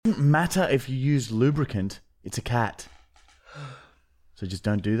doesn't matter if you use lubricant. It's a cat. So just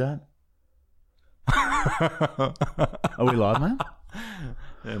don't do that. Are we live, man?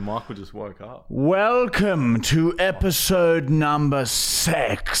 Yeah, Michael just woke up. Welcome to episode number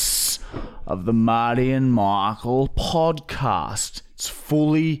 6 of the Marty and Michael podcast. It's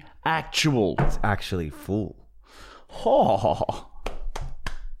fully actual. It's actually full. Oh.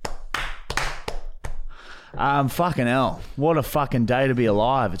 Fucking hell. What a fucking day to be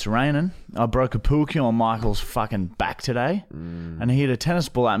alive. It's raining. I broke a pool cue on Michael's fucking back today. And he hit a tennis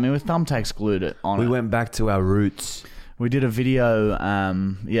ball at me with thumbtacks glued on it. We went back to our roots. We did a video,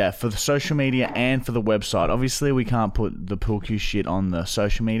 for the social media and for the website. Obviously, we can't put the pool cue shit on the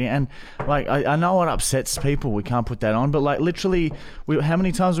social media. And, like, I know it upsets people. We can't put that on. But, like, literally, how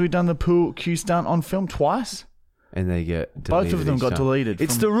many times have we done the pool cue stunt on film? Twice? And they get deleted. Both of them got deleted.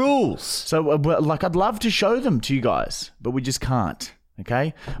 It's the rules. So, like, I'd love to show them to you guys, but we just can't.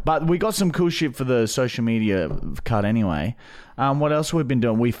 Okay, but we got some cool shit for the social media cut anyway. What else we've been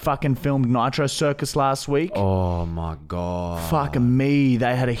doing? We fucking filmed Nitro Circus last week. Oh my god! Fucking me!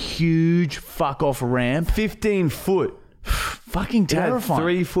 They had a huge fuck off ramp, 15 foot. Fucking It had terrifying.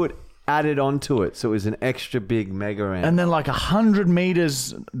 3 foot added onto it, so it was an extra big mega ramp. And then like 100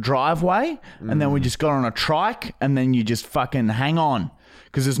 meters driveway, and then we just got on a trike, and then you just fucking hang on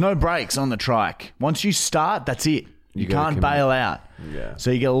because there's no brakes on the trike. Once you start, that's it. You can't bail out. Yeah. So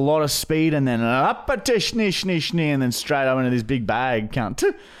you get a lot of speed and then up a tish nish nish ni and then straight up into this big bag count.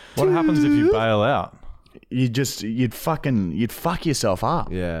 What happens if you bail out? You'd fuck yourself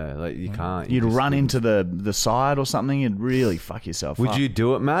up. Yeah, like you can't. You'd run into the side or something. You'd really fuck yourself up. Would you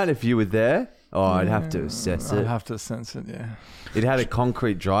do it, Matt, if you were there? Oh, I'd have to assess I'd it. have to sense it, yeah. It had a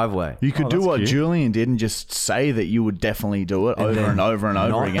concrete driveway. You could do that's what cute. Julian did and just say that you would definitely do it over and over and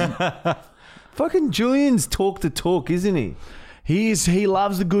over again. Fucking Julian's talk the talk, isn't he? He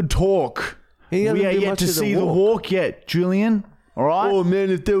loves the good talk. He hasn't We are done yet much to of the see the walk. walk yet, Julian. All right? Oh man,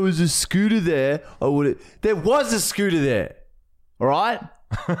 if there was a scooter there, I would have. There was a scooter there. All right?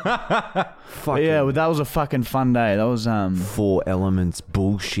 Fucking Yeah, well, that was a fucking fun day. That was, 4 elements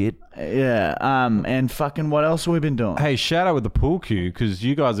bullshit. yeah. And fucking what else have we been doing? Hey, shout out with the pool cue, because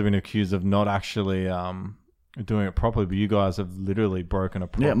you guys have been accused of not actually doing it properly, but you guys have literally broken a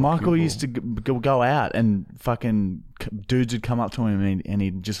proper Yeah, Michael cue used to ball. go out and fucking dudes would come up to him and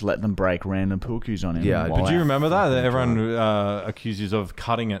he'd just let them break random pool cues on him. Yeah, while But do you out. remember that everyone accused you of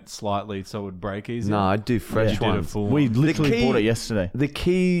cutting it slightly so it would break easier? No, I'd do fresh You did a ones. full We one. literally key- bought it yesterday. The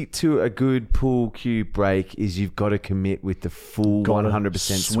key to a good pool cue break is you've got to commit with the full Gotta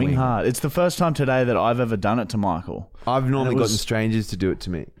 100% swing hard. It's the first time today that I've ever done it to Michael. I've normally And it was- gotten strangers to do it to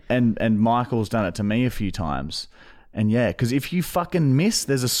me. And Michael's done it to me a few times. And yeah, because if you fucking miss,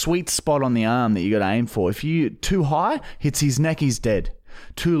 there's a sweet spot on the arm that you got to aim for. If you too high, hits his neck, he's dead.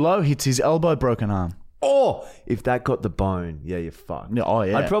 Too low, hits his elbow, broken arm. Oh, if that got the bone, yeah, you're fucked. Yeah, oh,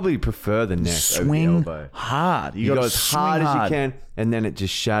 yeah. I'd probably prefer the neck Swing over the elbow. hard. You go gotta as swing hard as you can, and then it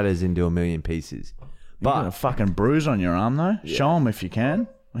just shatters into a million pieces. You got a But fucking bruise on your arm though. Show him if you can.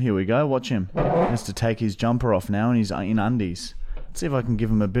 Here we go. Watch him. He has to take his jumper off now, and he's in undies. Let's see if I can give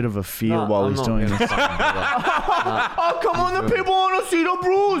him a bit of a feel while I'm he's not doing gonna this. fucking do that. Oh, come on, the people want to see the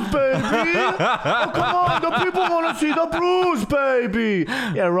bruise, baby. Oh, come on, the people want to see the bruise, baby.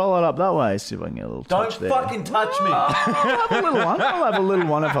 Yeah, roll it up that way. See if I can get a little touch there. touch me. I'll have a little one. I'll have a little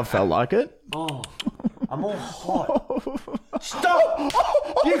one if I felt like it. Oh, I'm all hot. Stop!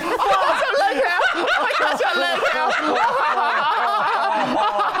 You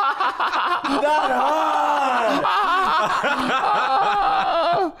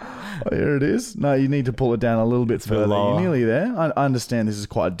Oh, here it is. No, you need to pull it down a little bit further. lower. You're nearly there. I understand this is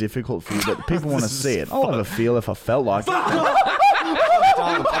quite difficult for you, but people want to see it. I'll have a feel if I felt like it.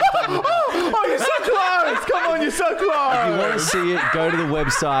 Oh, you're so close! Come on, you're so If you want to close! see it, go to the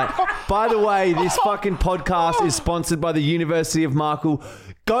website. By the way, this fucking podcast is sponsored by the University of Markle.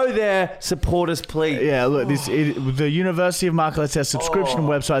 Go there, support us, please. Yeah, look, the University of Markle, it's our subscription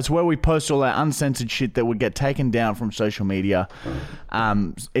website. It's where we post all our uncensored shit that would get taken down from social media.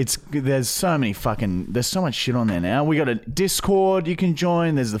 There's so much shit on there now. We got a Discord you can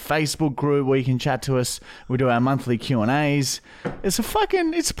join. There's the Facebook group where you can chat to us. We do our monthly Q&As. It's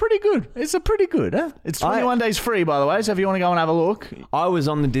pretty good. It's pretty good, huh? It's 21 days free, by the way, so if you want to go and have a look. I was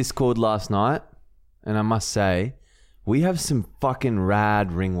on the Discord last night, and I must say, we have some fucking rad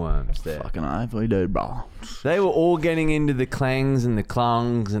ringworms there. Fucking oath, we do, bro. They were all getting into the clangs and the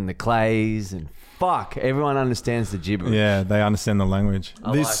clungs and the clays and fuck everyone understands the gibberish. Yeah, they understand the language.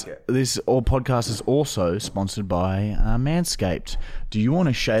 I This like it. this all podcast is also sponsored by Manscaped. Do you want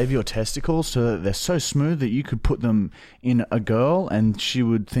to shave your testicles so that they're so smooth that you could put them in a girl and she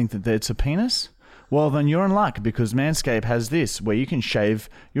would think that it's a penis? Well, then you're in luck because Manscaped has this where you can shave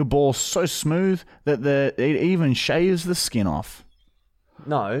your balls so smooth that it even shaves the skin off.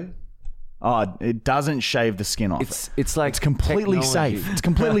 No, Oh, it doesn't shave the skin off. it's like It's completely technology. safe. It's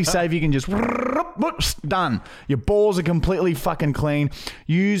completely safe. You can just done. Your balls are completely fucking clean.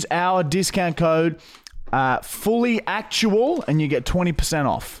 Use our discount code fully actual and you get 20%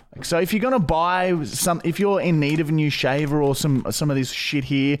 off. So if you're gonna buy if you're in need of a new shaver or some of this shit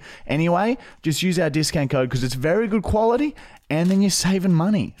here anyway, just use our discount code because it's very good quality and then you're saving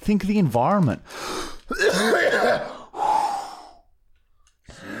money. Think of the environment.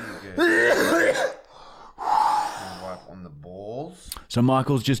 On the balls. So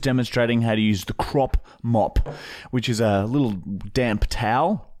Michael's just demonstrating how to use the crop mop, which is a little damp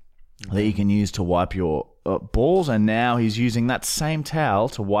towel that you can use to wipe your balls, and now he's using that same towel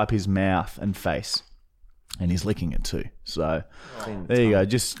to wipe his mouth and face, and he's licking it too. So there you go.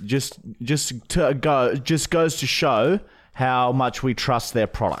 Just goes to show how much we trust their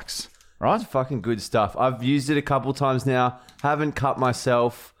products, right? Fucking good stuff. I've used it a couple times now. Haven't cut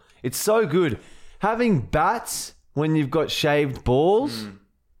myself. It's so good. Having bats when you've got shaved balls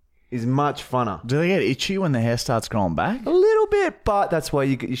is much funner. Do they get itchy when the hair starts growing back? A little bit, but that's why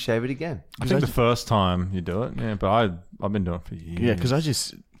you shave it again. I think the first time you do it, yeah, but I've been doing it for years. Yeah, because I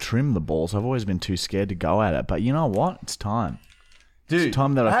just trim the balls. I've always been too scared to go at it. But you know what? It's time. Dude, It's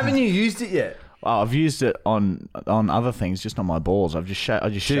time that haven't you used it yet? Oh, I've used it on other things, just on my balls. I just shave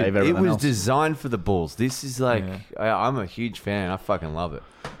Dude, everything it was else. designed for the balls. This is like, Yeah. I'm a huge fan. I fucking love it.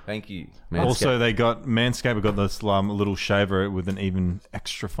 Thank you, man. Also, Manscaped got this little shaver with an even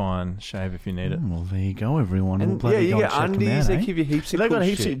extra fine shave if you need it. Well, there you go, everyone. And Bloody yeah, you go get check them undies. out, They eh? give you heaps of They cool got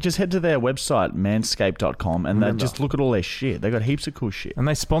heaps. shit. Just head to their website, manscaped.com, and just look at all their shit. They got heaps of cool shit. And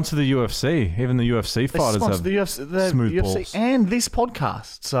they sponsor the UFC. Even the UFC They fighters sponsor have the UFC, smooth balls. and this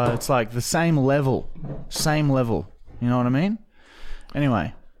podcast, so it's like the same level. You know what I mean?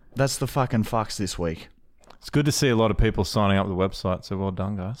 Anyway, that's the fucking fucks this week. It's good to see a lot of people signing up to the website, so well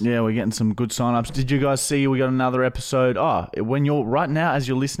done, guys. Yeah, we're getting some good sign-ups. Did you guys see we got another episode? Oh, when you're right now, as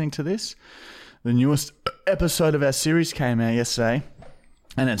you're listening to this, the newest episode of our series came out yesterday,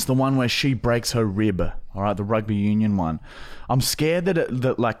 and it's the one where she breaks her rib. All right, the rugby union one. I'm scared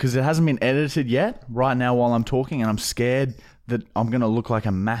because it hasn't been edited yet. Right now, while I'm talking, and I'm scared that I'm gonna look like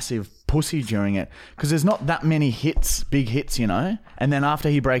a massive pussy during it because there's not that many big hits, you know. And then after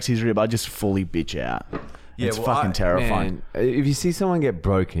he breaks his rib, I just fully bitch out. It's fucking terrifying. Man, if you see someone get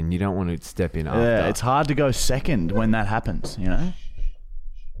broken, you don't want to step in after. Yeah, it's hard to go second when that happens, you know?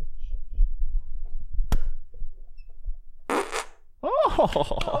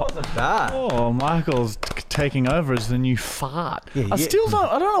 What was that? Oh, Michael's taking over as the new fart. Yeah, I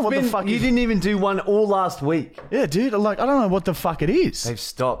don't know what the fuck You is. didn't even do one all last week. Yeah, dude, I don't know what the fuck it is. They've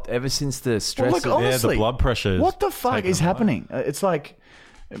stopped ever since the stress. look, of honestly, Yeah, the blood pressure. What the fuck is happening? It's like,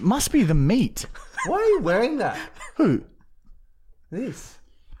 it must be the meat. Why are you wearing that? Who? This.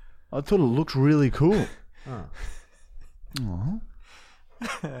 I thought it looked really cool. Oh.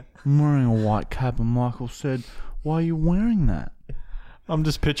 I'm wearing a white cap and Michael said, why are you wearing that? I'm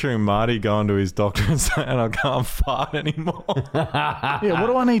just picturing Marty going to his doctor and saying, I can't fart anymore. Yeah, what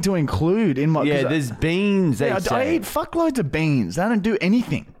do I need to include in my... Yeah, 'cause there's beans. They I say. eat fuckloads of beans. They don't do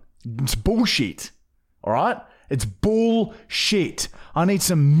anything. It's bullshit. All right? It's bullshit. I need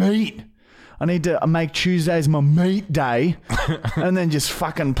some meat. I need to make Tuesdays my meat day and then just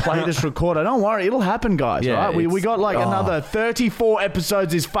fucking play this recorder. Don't worry. It'll happen, guys. Yeah, all right? We it's- got like another 34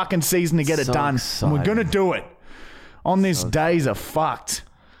 episodes this fucking season to get it So done. And we're exciting. going to do it. On this days are fucked.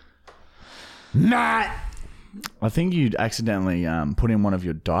 Matt! I think you'd accidentally put in one of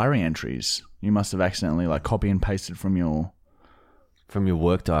your diary entries. You must have accidentally like copy and pasted from your... From your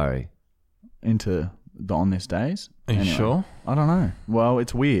work diary. into the on this days. Are you sure? I don't know. Well,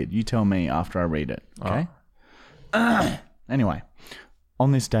 it's weird. You tell me after I read it. Okay. Anyway,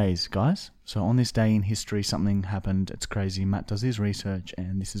 on this days, guys. So on this day in history, something happened. It's crazy. Matt does his research,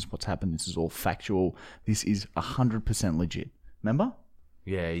 and this is what's happened. This is all factual. This is 100% legit. Remember?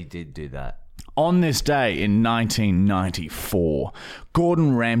 Yeah, he did do that. On this day in 1994,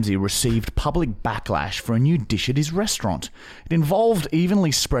 Gordon Ramsay received public backlash for a new dish at his restaurant. It involved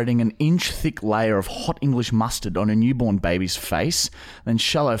evenly spreading an inch-thick layer of hot English mustard on a newborn baby's face, then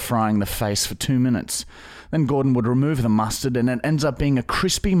shallow frying the face for 2 minutes. Then Gordon would remove the mustard and it ends up being a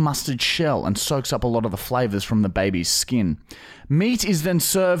crispy mustard shell and soaks up a lot of the flavours from the baby's skin. Meat is then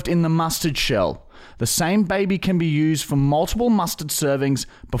served in the mustard shell. The same baby can be used for multiple mustard servings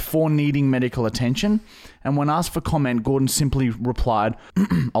before needing medical attention. And when asked for comment, Gordon simply replied,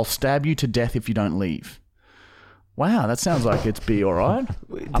 I'll stab you to death if you don't leave. Wow, that sounds like it's be all right.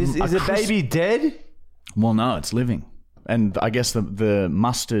 Is the baby dead? Well, no, it's living. And I guess the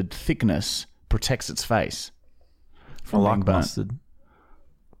mustard thickness protects its face I from being like burnt. mustard.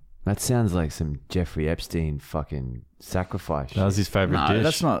 That sounds like some Jeffrey Epstein fucking sacrifice. That was his favorite No, dish.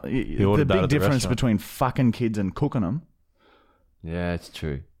 that's not. The ordered that big at the difference restaurant. between fucking kids and cooking them, Yeah, it's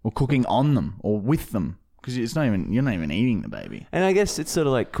true. or cooking on them, or with them, because you're not even eating the baby. And I guess it's sort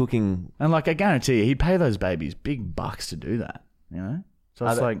of like cooking. And like I guarantee you, he'd pay those babies big bucks to do that. You know, so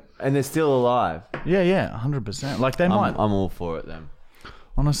it's like, and they're still alive. yeah, 100%. Like they might. I'm all for it then.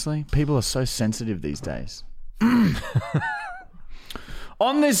 Honestly, people are so sensitive these days.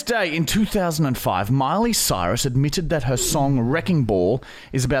 On this day in 2005, Miley Cyrus admitted that her song Wrecking Ball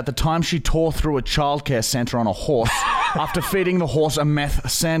is about the time she tore through a childcare centre on a horse after feeding the horse a meth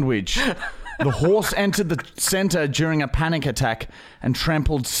sandwich. The horse entered the centre during a panic attack and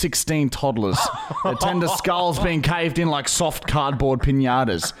trampled 16 toddlers, their tender skulls being caved in like soft cardboard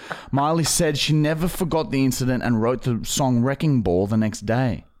piñatas. Miley said she never forgot the incident and wrote the song Wrecking Ball the next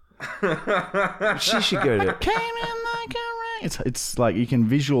day. She should go to. Came in like a rain. It's like you can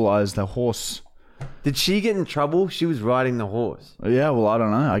visualize the horse. Did she get in trouble? She was riding the horse. Yeah, well, I don't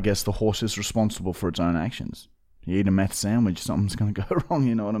know. I guess the horse is responsible for its own actions. You eat a meth sandwich, something's going to go wrong.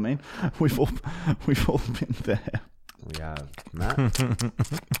 You know what I mean? We've all been there. We have Matt.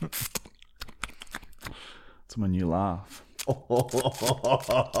 It's when you laugh.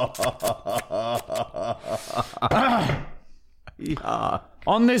 Yeah.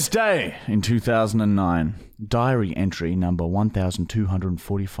 On this day in 2009, diary entry number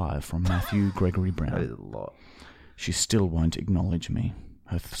 1245 from Matthew Gregory That is Brown. a lot. She still won't acknowledge me.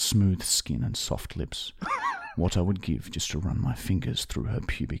 Her smooth skin and soft lips. What I would give just to run my fingers through her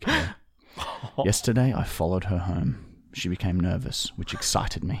pubic hair. Yesterday, I followed her home. She became nervous, which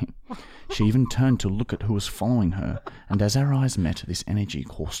excited me. She even turned to look at who was following her, and as our eyes met, this energy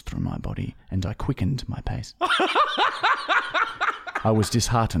coursed through my body, and I quickened my pace. I was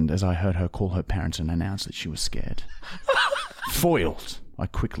disheartened as I heard her call her parents and announce that she was scared. Foiled, I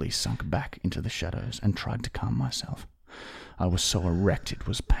quickly sunk back into the shadows and tried to calm myself. I was so erect it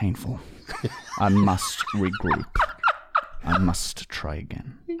was painful. I must regroup. I must try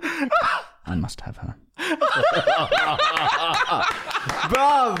again. I must have her.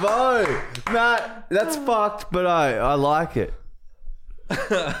 Bravo, Matt. That's fucked, but I like it.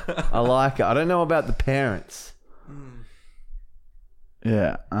 I like it. I don't know about the parents.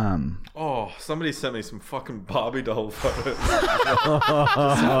 Yeah, Oh, somebody sent me some fucking Barbie doll photos.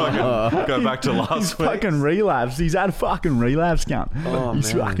 Fucking go back to last week. fucking relapse. He's had a fucking relapse count. Oh, he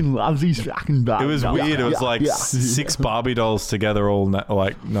man. fucking loves these fucking It was weird. It was like yeah. 6 Barbie dolls together, all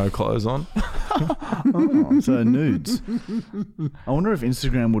like no clothes on. So nudes. I wonder if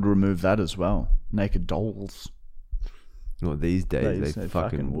Instagram would remove that as well. Naked dolls. Well, these days they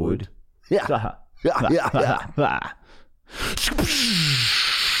fucking would. Yeah.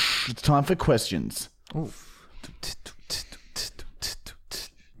 It's time for questions.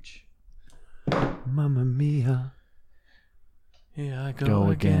 Mamma mia. Yeah, I Go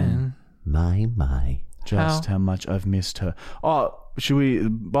again. My. Just how much I've missed her. Oh, should we?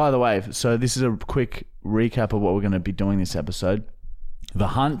 By the way, so this is a quick recap of what we're going to be doing this episode. The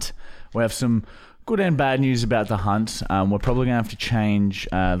hunt. We have some good and bad news about the hunt. We're probably going to have to change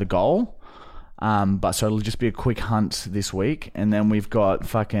the goal. But so it'll just be a quick hunt this week, and then we got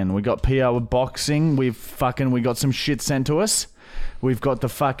PR with boxing. We got some shit sent to us. We've got the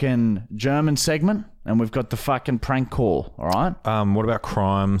fucking German segment, and we've got the fucking prank call. All right, What about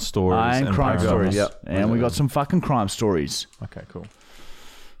crime stories and crime paranormal? stories. Yep. And we got some fucking crime stories. Okay, cool.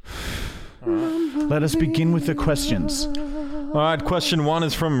 Let us begin with the questions. All right, question 1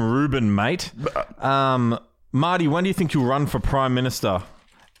 is from Ruben, mate. Marty, when do you think you'll run for Prime Minister?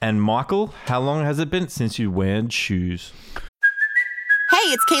 And Michael, how long has it been since you wear shoes? Hey,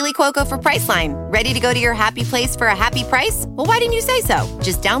 it's Kaylee Cuoco for Priceline. Ready to go to your happy place for a happy price? Well, why didn't you say so?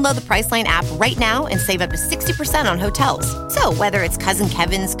 Just download the Priceline app right now and save up to 60% on hotels. So whether it's Cousin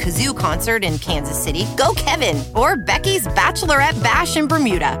Kevin's Kazoo Concert in Kansas City, go Kevin, or Becky's Bachelorette Bash in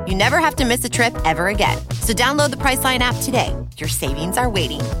Bermuda, you never have to miss a trip ever again. So download the Priceline app today. Your savings are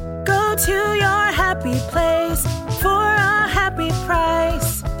waiting. Go to your happy place for a happy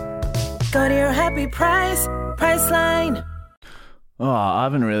price. Go to your happy price, Priceline. Oh, I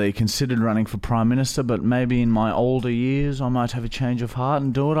haven't really considered running for Prime Minister, but maybe in my older years I might have a change of heart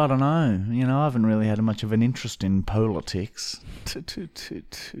and do it. I don't know. You know, I haven't really had much of an interest in politics.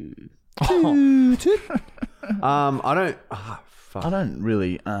 I don't. Fuck. I don't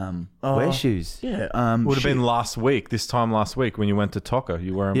really Wear shoes. Yeah, Would have been this time last week when you went to Toca.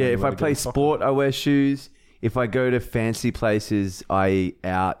 You wear 'em Yeah, when you if went I to play go to Toca. sport, I wear shoes. If I go to fancy places, I eat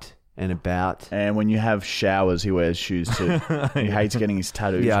out and about. And when you have showers, he wears shoes too. He hates getting his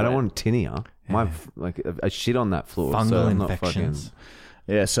tattoos. Yeah, I don't wet. want tinea. I shit on that floor. Fungal so I'm not infections. fucking.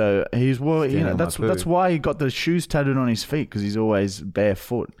 Yeah, so he's Standing on my that's poo. why he got the shoes tattooed on his feet, because he's always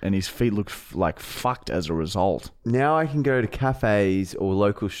barefoot and his feet look like fucked as a result. Now I can go to cafes or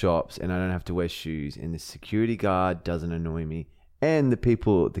local shops and I don't have to wear shoes. And the security guard doesn't annoy me. And the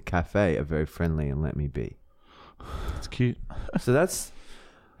people at the cafe are very friendly and let me be. It's cute. So that's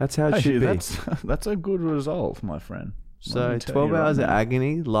how it Actually, should be. that's a good result, my friend. Let So me tell 12 you right hours of now.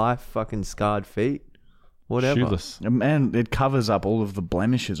 agony, life, fucking scarred feet, whatever. Shoeless. Man, it covers up all of the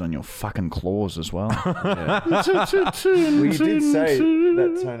blemishes on your fucking claws as well. Well, you did say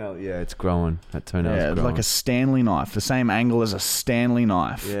that toenail. Yeah, it's growing. That toenail's Yeah, growing. like a Stanley knife, the same angle as a Stanley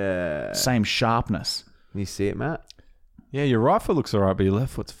knife, Yeah. same sharpness. You see it, Matt? Yeah, your right foot looks alright, but your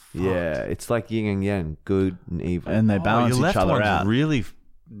left foot's fucked. Yeah, it's like yin and yang, good and evil. And they balance your each left other one's out. really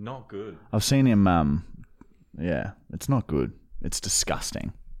not good. I've seen him. Yeah, it's not good. It's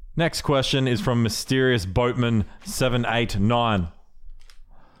disgusting. Next question is from Mysterious Boatman 789.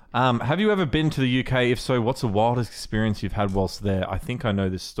 Have you ever been to the UK? If so, what's the wildest experience you've had whilst there? I think I know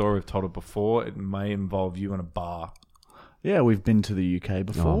this story. I've told it before. It may involve you in a bar. Yeah, we've been to the UK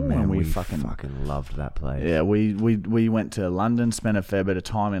before, oh man, and we fucking loved that place. yeah, we went to London, spent a fair bit of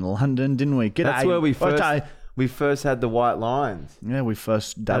time in London, didn't we? That's where we first had the white lines. Yeah, we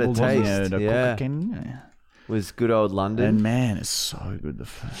first Had a dabbled in taste, the yeah. cooking. Yeah. Was good old London. And man, it's so good the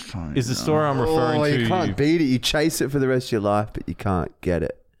first time. Is the story I'm referring to? you can't beat it. You chase it for the rest of your life, but you can't get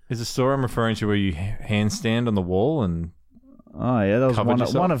it. Is the story I'm referring to where you handstand on the wall and Oh yeah, that was Covered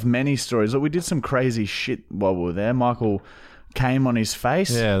yourself? one of many stories. Look, we did some crazy shit while we were there. Michael came on his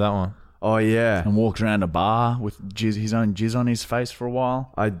face yeah, that one. Oh yeah, and walked around a bar with his own jizz on his face for a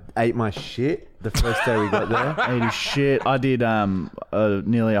while. I ate my shit the first day we got there. Ate his shit. I did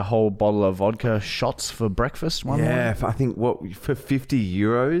nearly a whole bottle of vodka shots for breakfast one morning. Yeah, I think for 50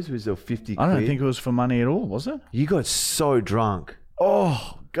 euros was or 50 I don't quid? think it was for money at all, was it? You got so drunk.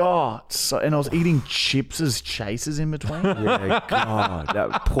 Oh God! So, and I was eating chips as chasers in between. Yeah, God,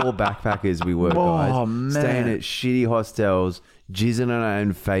 that poor backpackers we were, Oh, guys. man. Staying at shitty hostels, jizzing on our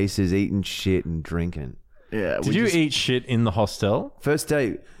own faces, eating shit and drinking. Yeah. Did you eat shit in the hostel? First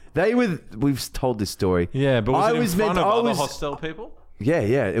day, we've told this story. Yeah, but was I it in was front meant- of I other was- hostel people? Yeah,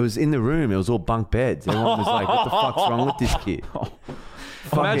 it was in the room. It was all bunk beds. Everyone was like, what the fuck's wrong with this kid?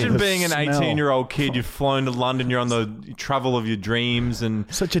 Imagine the being an smell. 18-year-old kid. You've flown to London. You're on the travel of your dreams, and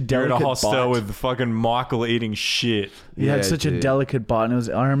Such a you're in a delicate hostel bite. with fucking Michael eating shit. He had Yeah, such a dude. delicate bite.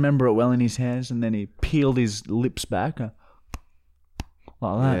 And I remember it well in his hands, and then he peeled his lips back like that.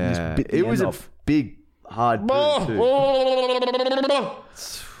 and Yeah. just bit the It was end a off. big, hard food too.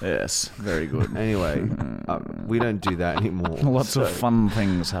 Yes, very good. Anyway, we don't do that anymore. Lots of fun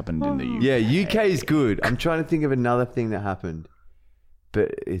things happened in the UK. Yeah, UK is good. I'm trying to think of another thing that happened, but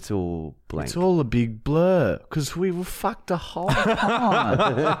it's all blank. It's all a big blur because we were fucked the whole time.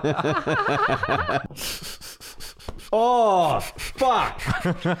 Oh, fuck.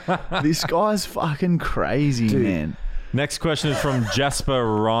 This guy's fucking crazy, man. Next question is from Jasper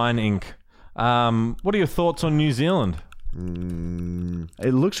Ryan Inc. What are your thoughts on New Zealand?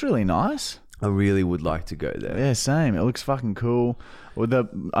 It looks really nice. I really would like to go there. Yeah, same. It looks fucking cool.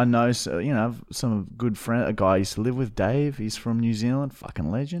 I know, some good friend, a guy I used to live with, Dave. He's from New Zealand, fucking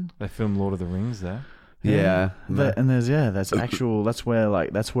legend. They filmed Lord of the Rings there. Yeah. And that's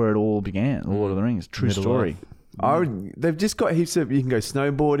where it all began. Lord of the Rings, true Middle story. They've just got heaps of. You can go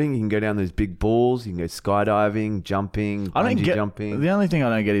snowboarding. You can go down those big balls. You can go skydiving, jumping, bungee jumping. The only thing I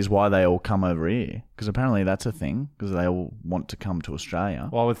don't get is why they all come over here, because apparently that's a thing, because they all want to come to Australia.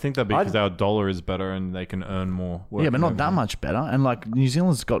 Well, I would think that'd be because our dollar is better and they can earn more. Yeah, but not working that over much better. And like New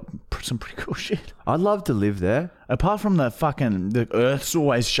Zealand's got some pretty cool shit. I'd love to live there. Apart from the Earth's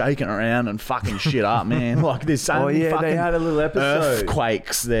always shaking around and fucking shit up, man. Like there's so many They fucking had a little episode.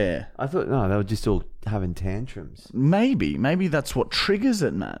 earthquakes there. I thought no, they were just all having tantrums. Maybe that's what triggers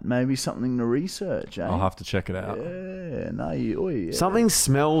it, Matt. Maybe something to research. Eh? I'll have to check it out. Yeah, yeah. Something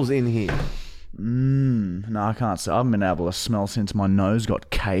smells in here. No, I can't say. I haven't been able to smell since my nose got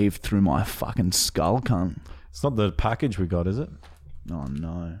caved through my fucking skull, cunt. It's not the package we got, is it? Oh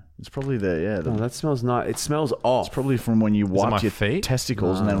no, it's probably Oh, that smells nice. It smells off. it's probably from when you it my wiped your feet?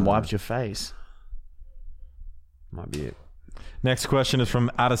 testicles and then wiped your face. Might be it. Next question is from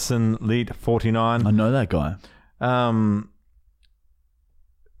Addison Lead 49. I know that guy.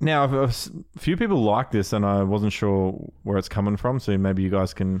 Now, a few people like this, and I wasn't sure where it's coming from, so maybe you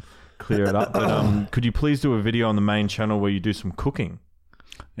guys can clear it up. But could you please do a video on the main channel where you do some cooking?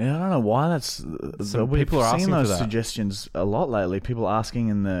 Yeah, I don't know why that's. People are asking seen for those that. suggestions a lot lately. People asking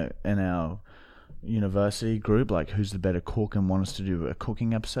in our university group, like, who's the better cook, and want us to do a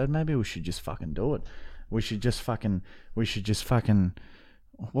cooking episode. Maybe we should just fucking do it. We should just fucking.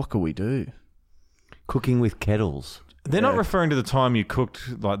 What could we do? Cooking with kettles. They're not referring to the time you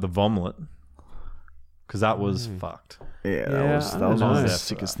cooked like the vomelet, because that was fucked. Yeah, Yeah, that was I one don't of the know.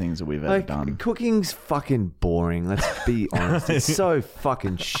 sickest things that we've ever Like, done. cooking's fucking boring. Let's be honest. It's so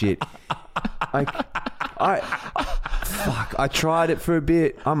fucking shit. Like, I tried it for a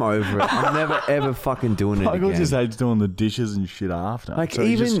bit. I'm over it. I'm never ever fucking doing it Michael again. just hates doing the dishes and shit after. Like, so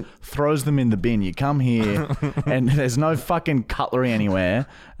he just even- throws them in the bin. You come here and there's no fucking cutlery anywhere,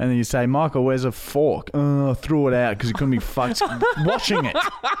 and then you say, "Michael, where's a fork?" I threw it out because he couldn't be fucked washing it.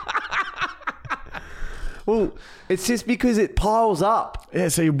 Well, it's just because it piles up. Yeah,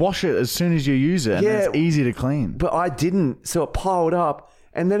 so you wash it as soon as you use it, and Yeah. it's easy to clean. But I didn't, so it piled up,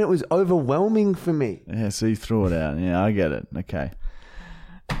 and then it was overwhelming for me. Yeah, so you threw it out. Yeah, I get it. Okay.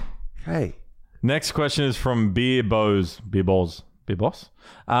 Hey, Next question is from Beer Boss.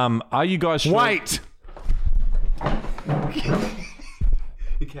 Are you guys sure? Wait.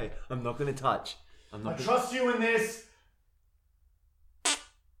 okay, I'm not gonna touch. I'm not. Trust you in this.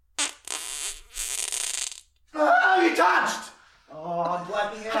 Oh, you touched. Oh, I'm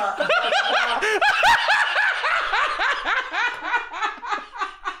blacking out.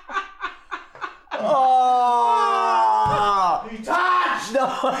 Oh! You touched. No,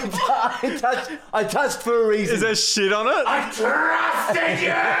 I touched for a reason. Is there shit on it? I trusted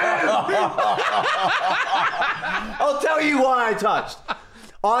you. I'll tell you why I touched.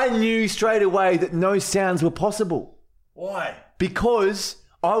 I knew straight away that no sounds were possible Why? because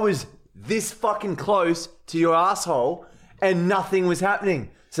I was this fucking close to your asshole and nothing was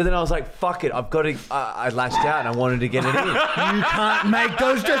happening. So then I was like, fuck it, I've got to... I lashed out and I wanted to get it in. You can't make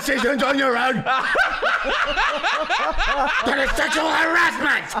those decisions on your own. That is sexual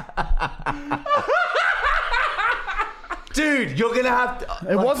harassment. Dude, you're going to have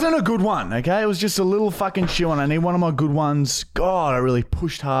to... It wasn't a good one, okay? It was just a little fucking shit one. I need one of my good ones. God, I really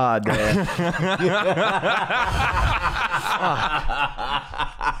pushed hard there.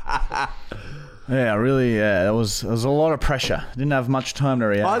 Yeah, really, yeah. There was a lot of pressure. Didn't have much time to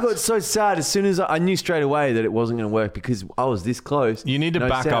react. I got so sad as soon as I knew straight away that it wasn't going to work because I was this close. You need to No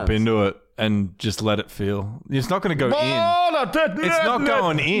back up sounds. into it and just let it feel. It's not going to go in. It's not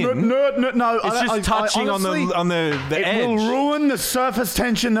going in. No, It's just touching on the It edge. will ruin the surface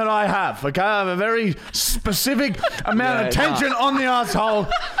tension that I have. Okay, I have a very specific amount of tension on the asshole.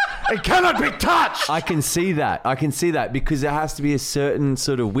 It cannot be touched. I can see that. Because there has to be a certain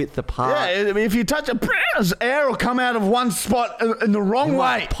sort of width apart. Yeah, I mean, if you touch it, air will come out of one spot in the wrong You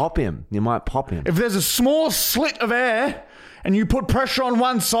way. might pop him. If there's a small slit of air and you put pressure on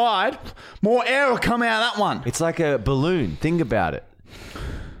one side, more air will come out of that one. It's like a balloon. Think about it.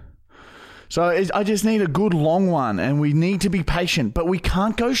 So I just need a good long one, and we need to be patient, but we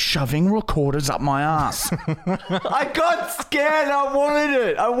can't go shoving recorders up my ass. I got scared. I wanted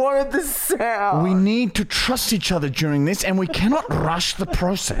it. I wanted the sound. We need to trust each other during this, and we cannot rush the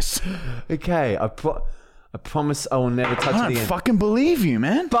process. Okay, I promise I will never touch I it don't again. fucking believe you,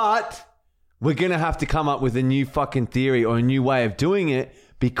 man. But we're going to have to come up with a new fucking theory or a new way of doing it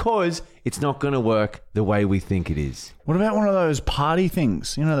because it's not going to work the way we think it is. What about one of those party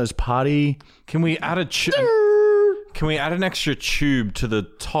things? You know, those party... Can we add Can we add an extra tube to the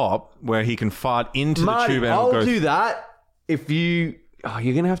top where he can fart into Marty, the tube and I'll it'll go do that if you... Oh,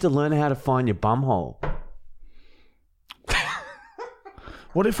 you're going to have to learn how to find your bum hole.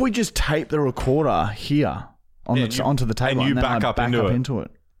 What if we just tape the recorder here onto the table and you then back I up into it?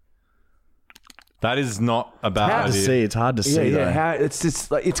 it? That is not a bad Hard to idea. see. It's hard to see. though. It's just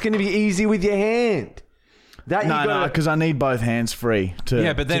like it's going to be easy with your hand. That No, you got because I need both hands free to.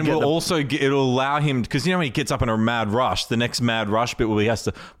 Yeah, but then to get we'll also it'll allow him, because you know when he gets up in a mad rush, the next mad rush bit where he has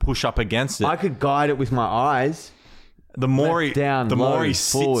to push up against it. I could guide it with my eyes. The more left, down, the more low, he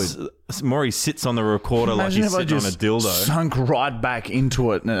sits on the recorder like Imagine he's if I sitting on a just dildo. sunk right back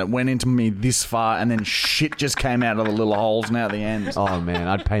into it and it went into me this far, and then shit just came out of the little holes now at the end. Oh man,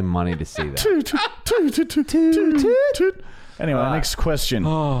 I'd pay money to see that. Anyway, next question.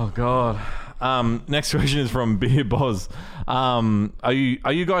 Oh god. Next question is from Beer Boz. Are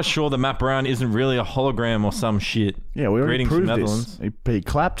you guys sure the Matt Brown isn't really a hologram or some shit? Yeah, we already Greetings from proved Netherlands. this. He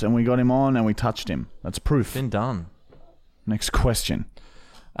clapped and we got him on and we touched him. That's proof. Been done. Next question.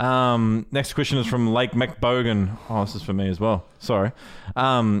 Next question is from Lake McBogan. Oh, this is for me as well. Sorry.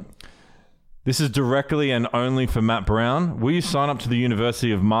 This is directly and only for Matt Brown. Will you sign up to the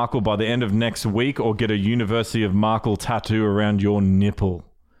University of Markle by the end of next week or get a University of Markle tattoo around your nipple?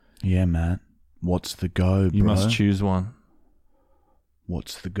 Yeah, Matt. What's the go, bro? You must choose one.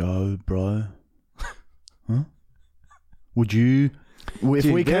 What's the go, bro? Huh? Would you... If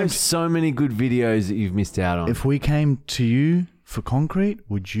Dude, we came there's so many good videos that you've missed out on. If we came to you for concrete,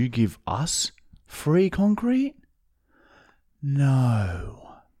 would you give us free concrete? No.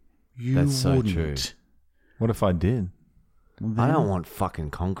 You That's so wouldn't. true. What if I did? I don't want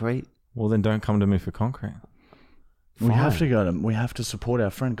fucking concrete. Well, then don't come to me for concrete. We have Fine. to go to. We have to support our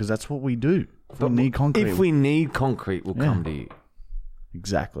friend because that's what we do. If we need concrete, If we need concrete, we'll Yeah. come to you.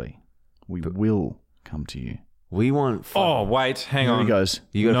 exactly, we will come to you. We want. Oh, wait. Hang Here on. he goes.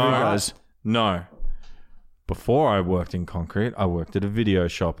 You got No. Here he goes. No. Before I worked in concrete, I worked at a video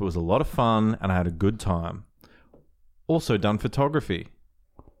shop. It was a lot of fun and I had a good time. Also done photography.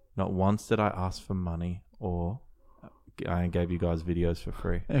 Not once did I ask for money or I gave you guys videos for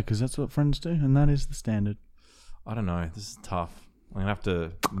free. Yeah, because that's what friends do, and that is the standard. I don't know. This is tough. I'm going to have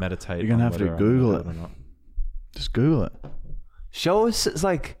to meditate. You're gonna on have to whether I Google do it. or not. Just Google it. Show us. It's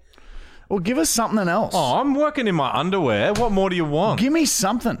like. Or give us something else. Oh, I'm working in my underwear. What more do you want? Give me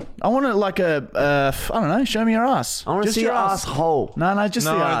something. I want it like I don't know. Show me your ass. I want to Just see your ass. asshole. No, just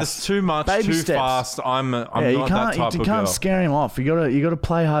no, the ass. that's too much, Baby too steps. fast. I'm Yeah, not you that can't. type You of can't girl. scare him off. You gotta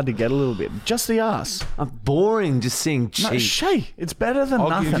play hard to get a little bit. Just the ass. I'm boring just seeing cheek. No, Shay, it's better than I'll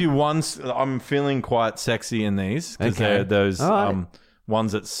nothing. give you one. I'm feeling quite sexy in these because Okay. they're those All right.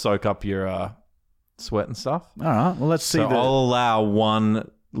 ones that soak up your sweat and stuff. All right. Well, let's see. So I'll allow one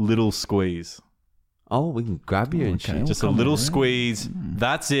little squeeze, Oh, we can grab you and Okay. shit. Well, just a come little on, squeeze.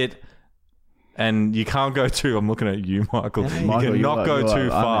 That's it. And you can't go too. I'm looking at you, Michael. You Michael, cannot go too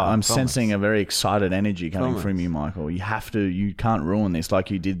far. I'm sensing a very excited energy coming Promise. from you, Michael. You have to. You can't ruin this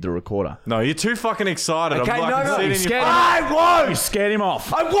like you did the recorder. No, you're too fucking excited. Okay, I'm like, no, seeing you in your scared face. him. I won't. You scared him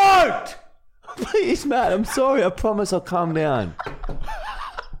off. I won't. Please, Matt. I'm sorry. I promise I'll calm down.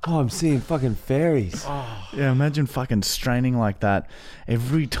 Oh, I'm seeing fucking fairies. Yeah, imagine fucking straining like that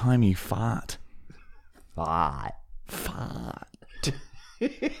every time you fart. Fart.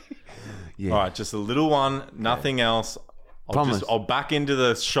 All right, just a little one, nothing else. Promise. I'll back into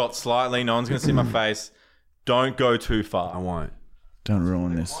the shot slightly. No one's going to see my face. Don't go too I far. won't. Don't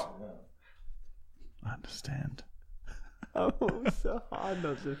ruin this. I understand. Oh, it's so hard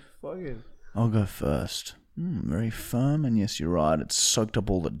not to fucking. I'll go first. Very firm, and yes, you're right. It's soaked up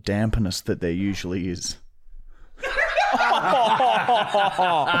all the dampness that there usually is.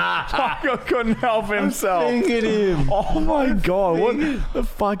 Michael couldn't help himself. Look at him. Oh my god, what the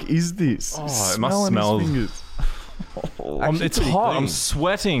fuck is this? Oh, it must smell. fingers. It's hot. I'm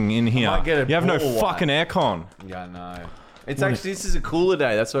sweating in here. might get a You have no ball fucking aircon. Yeah, no. It's actually, this is a cooler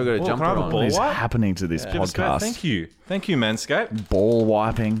day. That's why I got a Well, jumper can I have a on. ball? What is What? happening to this Give us that. podcast? Thank you. Thank you, Manscaped. Ball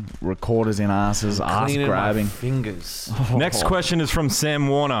wiping, recorders in asses, ass Cleaning grabbing. my fingers. Next question is from Sam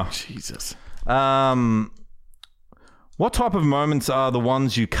Warner. Jesus. What type of moments are the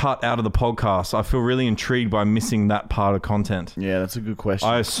ones you cut out of the podcast? I feel really intrigued by missing that part of content. Yeah, that's a good question.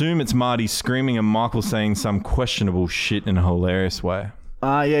 I assume it's Marty screaming and Michael saying some questionable shit in a hilarious way.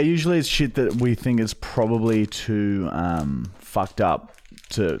 Yeah, usually it's shit that we think is probably too fucked up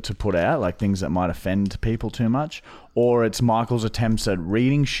to put out, like things that might offend people too much. Or it's Michael's attempts at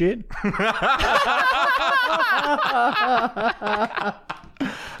reading shit.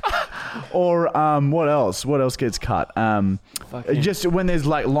 Or what else? What else gets cut? Just when there's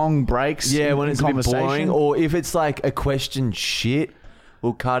like long breaks. Yeah, when in it's a bit conversation. boring. Or if it's like a question shit,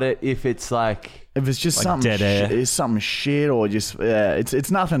 we'll cut it. If it's like... If it's just Like something dead air. it's something shit or just it's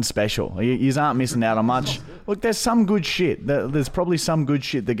nothing special. You aren't missing out on much. Look, there's some good shit. There's probably some good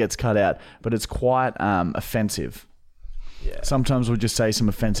shit that gets cut out, but it's quite offensive. Yeah. Sometimes we'll just say some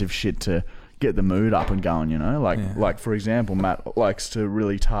offensive shit to get the mood up and going. You know, like for example, Matt likes to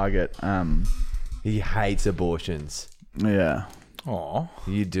really target. He hates abortions. Yeah. Aw.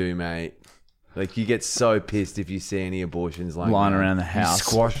 You do, mate. Like, you get so pissed if you see any abortions lying around the house. You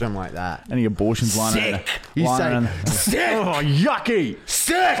squash them like that. Any abortions lying around. You say, around. sick! Oh, yucky!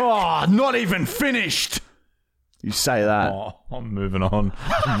 Sick! Oh, not even finished. You say that. Oh, I'm moving on.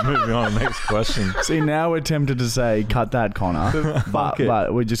 I'm moving on to the next question. See, now we're tempted to say, cut that, Connor.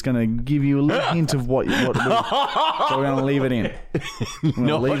 But we're just going to give you a little hint of what so we're going to leave it in. We're going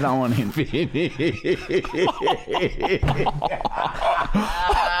to leave that one in.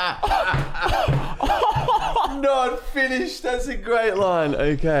 Not finished. That's a great line.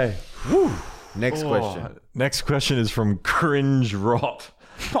 Okay. Next question. Next question is from Cringe Rot.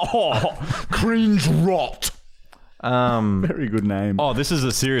 Oh, cringe rot. Um, Very good name. oh, this is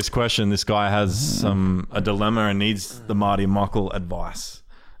a serious question. This guy has a dilemma and needs the Marty Muckle advice.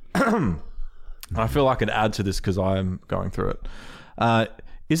 I feel I could add to this because I'm going through it.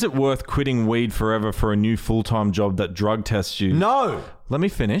 Is it worth quitting weed forever for a new full-time job that drug tests you? No. Let me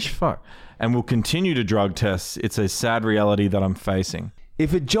finish. Fuck. And will continue to drug test. It's a sad reality that I'm facing.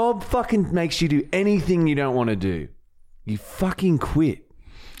 If a job fucking makes you do anything you don't want to do, you fucking quit.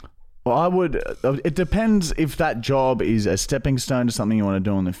 Well, I would. It depends if that job is a stepping stone to something you want to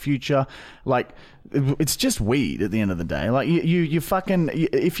do in the future. Like, it's just weed at the end of the day. Like, you fucking.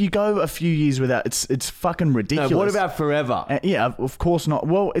 If you go a few years without, it's fucking ridiculous. No, what about forever? Yeah, of course not.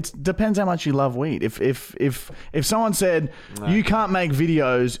 Well, it depends how much you love weed. If someone said you can't make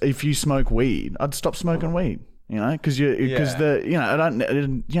videos if you smoke weed, I'd stop smoking weed. You know, because I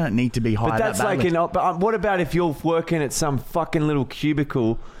don't need to be high. But that's that badly. but what about if you're working at some fucking little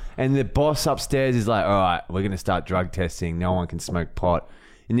cubicle and the boss upstairs is like, all right, we're going to start drug testing. No one can smoke pot.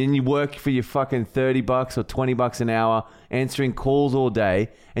 And then you work for your fucking $30 or $20 an hour answering calls all day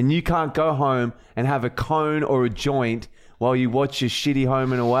and you can't go home and have a cone or a joint while you watch your shitty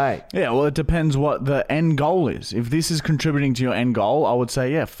Home and Away. Yeah, well, it depends what the end goal is. If this is contributing to your end goal, I would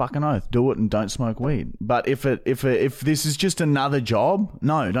say, yeah, fucking oath, do it and don't smoke weed. But if this is just another job,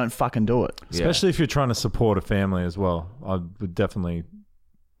 no, don't fucking do it. Especially if you're trying to support a family as well. I would definitely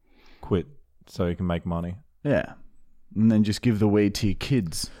quit so you can make money. Yeah, and then just give the weed to your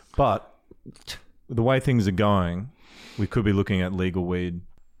kids. But the way things are going, we could be looking at legal weed.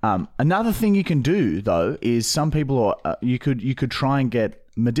 Another thing you can do though is some people are you could try and get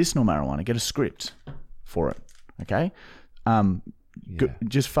medicinal marijuana, get a script for it. Okay,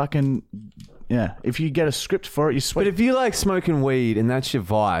 just fucking if you get a script for it, you're sweet. But if you like smoking weed and that's your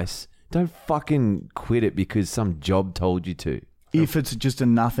vice, don't fucking quit it because some job told you to. If it's just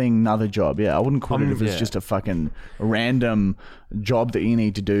another job, I wouldn't quit it if it's just a fucking random job that you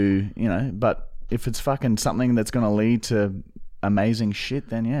need to do, you know. But if it's fucking something that's going to lead to amazing shit,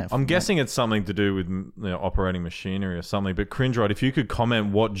 then yeah. I'm guessing it's something to do with operating machinery or something. But Cringe Rod, if you could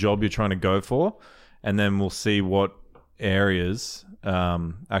comment what job you're trying to go for, and then we'll see what areas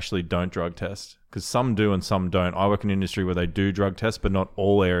actually don't drug test. Because some do and some don't. I work in an industry where they do drug test, but not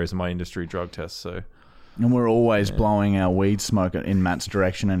all areas of my industry drug test. So. And we're always blowing our weed smoke in Matt's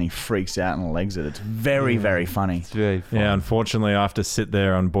direction and he freaks out and legs it. It's very, very funny. It's very funny. Yeah, unfortunately, I have to sit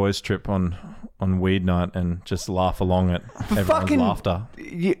there on boys' trip on weed night and just laugh along at everyone's laughter.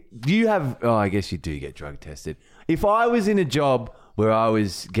 You have... Oh, I guess you do get drug tested. If I was in a job where I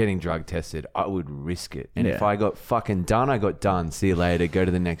was getting drug tested, I would risk it. And if I got fucking done, I got done. See you later. Go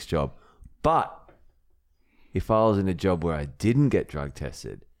to the next job. But if I was in a job where I didn't get drug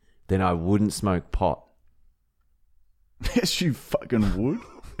tested, then I wouldn't smoke pot. Yes, you fucking would.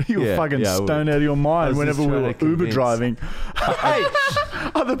 You were fucking stoned out of your mind whenever we were Uber driving. Hey,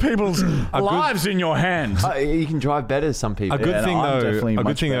 other people's lives in your hands. You can drive better than some people. A good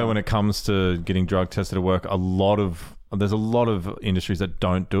thing though, when it comes to getting drug tested at work, there's a lot of industries that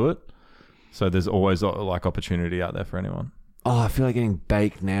don't do it. So there's always like opportunity out there for anyone. Oh, I feel like getting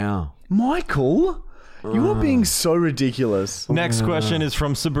baked now. Michael, you are being so ridiculous. Next question is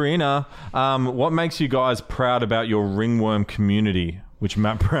from Sabrina. What makes you guys proud about your ringworm community, which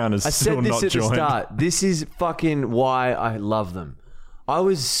Matt Brown has still not joined? I said this at the start. This is fucking why I love them. I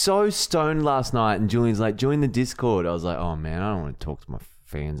was so stoned last night and Julian's like, join the Discord. I was like, oh man, I don't want to talk to my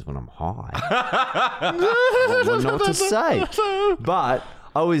fans when I'm high. I don't know what to say. But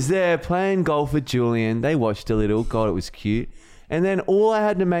I was there playing golf with Julian. They watched a little. God, it was cute. And then all I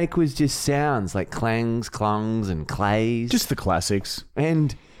had to make was just sounds like clangs, clungs, and clays. Just the classics.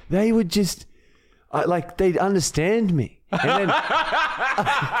 And they would just, they'd understand me. And then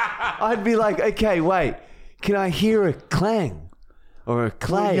I'd be like, okay, wait, can I hear a clang or a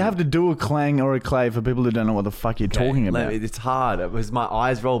clay? Well, you have to do a clang or a clay for people who don't know what the fuck you're talking about. It's hard. It was my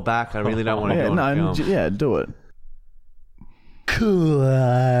eyes roll back. I really don't want to go on film. Yeah, do it. Clay.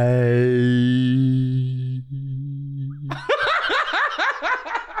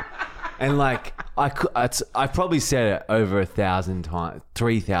 And I probably said it over 1,000 times,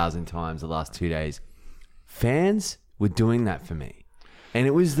 3,000 times the last 2 days. Fans were doing that for me. And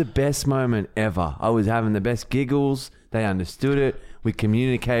it was the best moment ever. I was having the best giggles. They understood it. We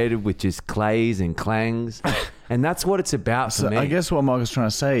communicated with just clays and clangs. And that's what it's about for me. I guess what Michael's trying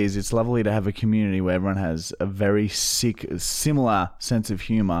to say is it's lovely to have a community where everyone has a very similar sense of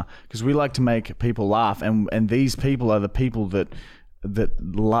humor, because we like to make people laugh. And these people are the people that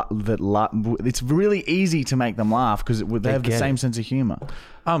it's really easy to make them laugh because they have the get same it. sense of humor.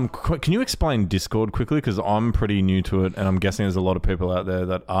 Can you explain Discord quickly? Because I'm pretty new to it, and I'm guessing there's a lot of people out there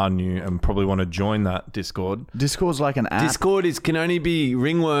that are new and probably want to join that Discord. Discord's like an app. Discord can only be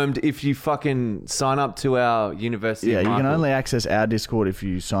ringwormed if you fucking sign up to our University. Yeah, of you can Michael. only access our Discord if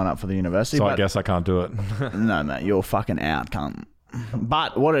you sign up for the university. So I but- guess I can't do it. No, mate, you're fucking out, cunt.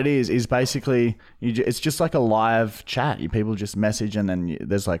 But what it is basically it's just like a live chat. People just message, and then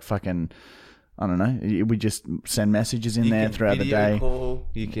there's like fucking, I don't know. We just send messages in You there can throughout the video day. Call,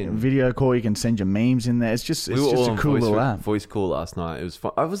 you can. Video call. You can send your memes in there. It's just We were all a on cool little app. voice call last night. It was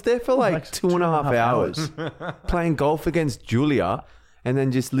fun. I was there for like 2.5 hours playing golf against Julia, and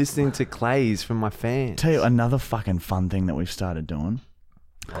then just listening to Clays from my fans. Tell you another fucking fun thing that we've started doing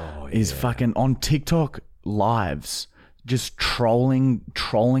is fucking on TikTok lives, just trolling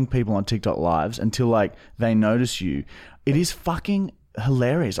people on TikTok lives until like they notice you. It is fucking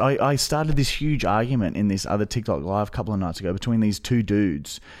hilarious. I started this huge argument in this other TikTok live a couple of nights ago between these two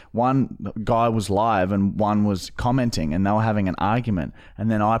dudes. One guy was live and one was commenting, and they were having an argument,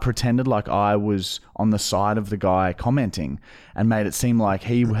 and then I pretended like I was on the side of the guy commenting and made it seem like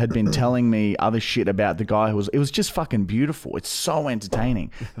he had been telling me other shit about the guy who was. It was just fucking beautiful. It's so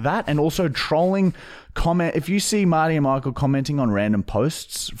entertaining. That, and also trolling comment. If you see Marty and Michael commenting on random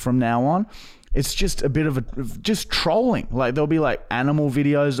posts from now on, it's just a bit of just trolling. Like there'll be like animal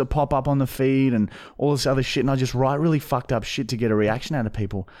videos that pop up on the feed and all this other shit, and I just write really fucked up shit to get a reaction out of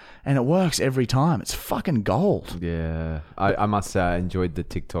people, and it works every time. It's fucking gold. Yeah, I must say I enjoyed the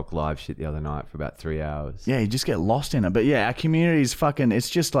TikTok live shit the other night for about 3 hours. Yeah, you just get lost in it. But yeah, our community is fucking. It's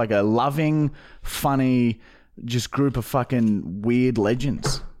just like a loving, funny, just group of fucking weird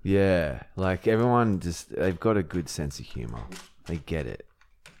legends. Yeah, like everyone they've got a good sense of humor. They get it.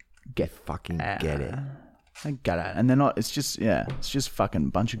 Get it. I get it, and they're not. It's just fucking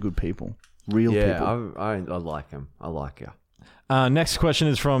bunch of good people, real Yeah, people. I like them. I like you. Next question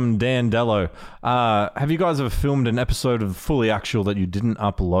is from Dan Dello. Have you guys ever filmed an episode of Fully Actual that you didn't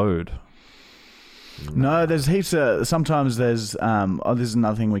upload? No, there's heaps of. Sometimes there's. There's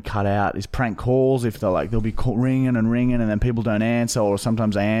another thing we cut out is prank calls. If they'll be ringing, and then people don't answer, or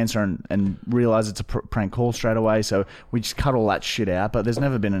sometimes they answer and realize it's a prank call straight away. So we just cut all that shit out. But there's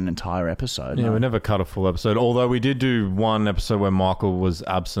never been an entire episode. Yeah, no. we never cut a full episode. Although we did do one episode where Michael was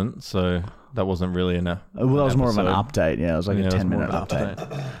absent, so that wasn't really Well, that was more of an update. Yeah, it was like a 10-minute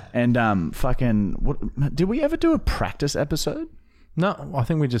update. And fucking, what did we ever do a practice episode? No, I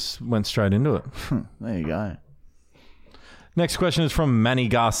think we just went straight into it. There you go. Next question is from Manny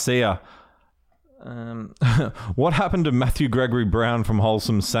Garcia. What happened to Matthew Gregory Brown from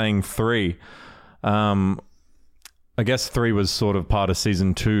Wholesome saying 3? I guess 3 was sort of part of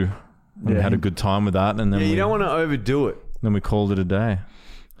season 2. And we had a good time with that, and then You don't want to overdo it. then we called it a day.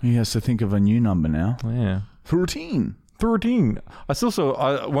 He has to think of a new number now. Yeah. 13. 13. I still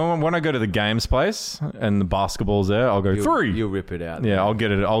when I go to the games place and the basketball's there, I'll go 3. You'll rip it out. Yeah, I'll get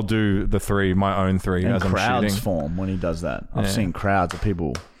it. I'll do the 3, my own 3 And as I'm crowds shooting. form when he does that. I've Yeah. seen crowds of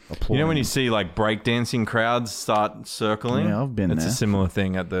people applauding. You know when you see like breakdancing crowds start circling? Yeah, I've been It's there. a similar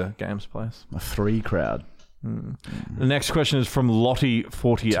thing at the games place. a 3 crowd. The next question is from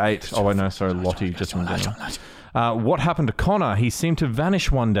Lottie48. Oh, I know. Sorry, Lottie. Just from general. What happened to Connor? He seemed to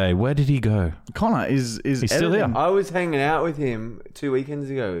vanish one day. Where did he go? Connor is He's still editing. there. I was hanging out with him 2 weekends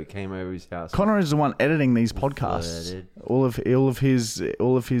ago. He came over his house. Connor is the one editing these podcasts. Flirted.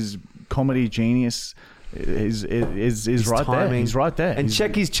 All of his comedy genius is right there. timing. He's right there. And He's-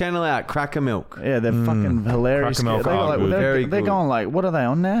 check his channel out, Cracker Milk. Yeah, they're fucking hilarious. Cracker Milk They're are like- good. they're- Very they're good. going like, what are they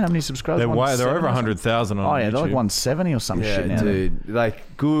on now? How many subscribers? They're 170 over or something? 100,000 on Oh yeah, they're like YouTube. 170 or some Yeah, shit now. dude.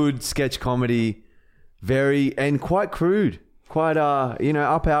 Like good sketch comedy, and quite crude. Quite up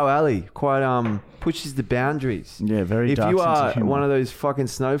our alley. Quite pushes the boundaries. Yeah, very If dark you sense of are humor. one of those fucking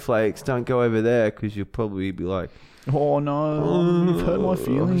snowflakes, don't go over there because you'll probably be like, Oh no, you've hurt my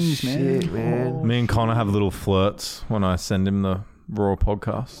feelings, man. shit, man. Oh. Me and Connor have little flirts when I send him the Raw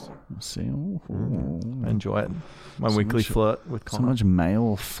podcast. See, oh, I enjoy it. My weekly much- flirt with so Connor. much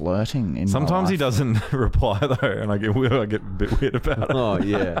male flirting in my Sometimes he life. doesn't reply though, and I get a bit weird about it. Oh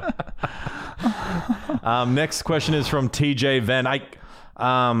yeah. Next question is from TJ Van Eyck.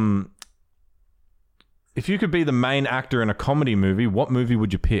 If you could be the main actor in a comedy movie, what movie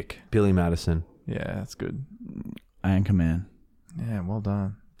would you pick? Billy Madison. Yeah, that's good. Anchorman. Yeah, well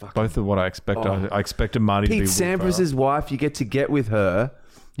done. Both of what I expect. I expected Marty to be Pete Will Ferrell. Sampras' wife, you get with her.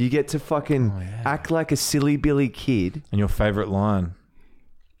 You get to fucking act like a silly Billy kid. And your favorite line?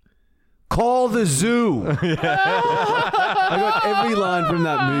 Call the zoo. I got every line from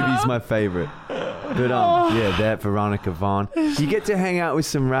that movie is my favorite. But yeah, that Veronica Vaughn. You get to hang out with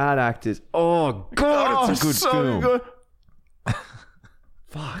some rad actors. Oh God, it's a good film. Good.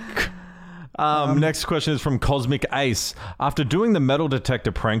 Next question is from Cosmic Ace. After doing the metal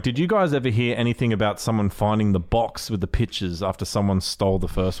detector prank, did you guys ever hear anything about someone finding the box with the pictures after someone stole the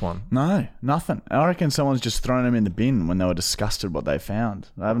first one? No, nothing. I reckon someone's just thrown them in the bin when they were disgusted what they found.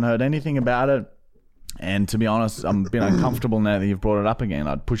 I haven't heard anything about it. And to be honest, I'm a bit uncomfortable now that you've brought it up again.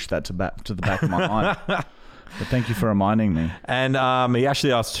 I'd push that to the back of my mind. But thank you for reminding me. And he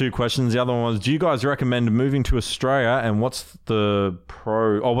actually asked 2 questions. The other one was, do you guys recommend moving to Australia? And what's the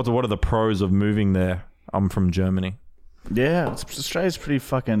what are the pros of moving there? I'm from Germany. Yeah, Australia's pretty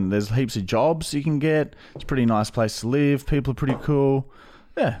fucking... There's heaps of jobs you can get. It's a pretty nice place to live. People are pretty cool.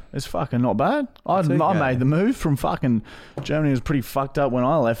 Yeah, it's fucking not bad. I made the move from fucking... Germany was pretty fucked up when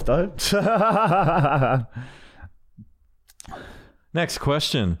I left, though. Next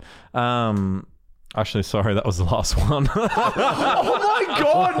question. Actually, sorry, that was the last one. Oh my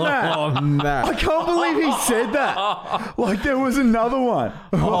God, Matt. Oh, Matt. I can't believe he said that. Like there was another one.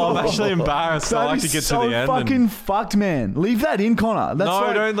 Oh, I'm actually embarrassed. I like to get so to the end. Fucking fucked, man. Leave that in, Connor. That's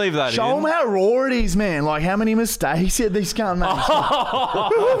No, don't leave that show in. them how raw it is, man. Like how many mistakes this can't make.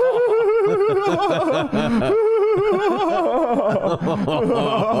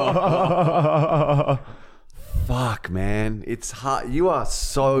 Fuck, man. It's hard. You are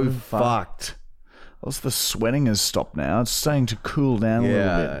so fucked. Also, the sweating has stopped now. It's starting to cool down a little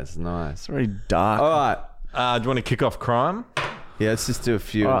Yeah, bit. it's nice. It's very dark. All right. Do you want to kick off crime? Yeah, let's just do a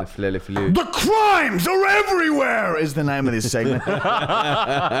few in the Flele Fleu. The crimes are everywhere is the name of this segment.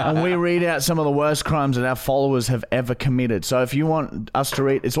 And we read out some of the worst crimes that our followers have ever committed. So if you want us to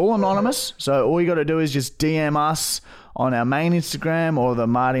read, it's all anonymous. So all you got to do is just DM us on our main Instagram or the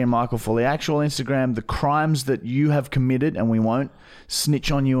Marty and Michael for the actual Instagram, the crimes that you have committed, and we won't snitch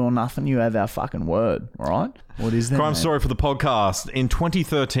on you or nothing. You have our fucking word, all right? What is that? Crime story for the podcast. In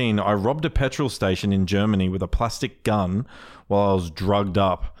 2013, I robbed a petrol station in Germany with a plastic gun while I was drugged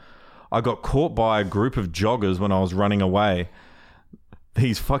up. I got caught by a group of joggers when I was running away.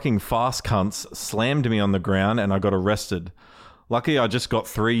 These fucking fast cunts slammed me on the ground and I got arrested. Lucky I just got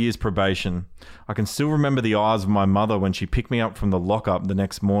 3 years probation. I can still remember the eyes of my mother when she picked me up from the lockup the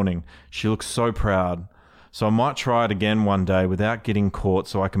next morning. She looked so proud. So I might try it again one day without getting caught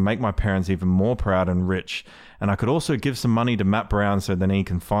so I can make my parents even more proud and rich. And I could also give some money to Matt Brown so then he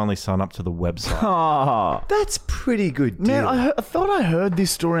can finally sign up to the website. Oh, That's pretty good deal. man, I thought I heard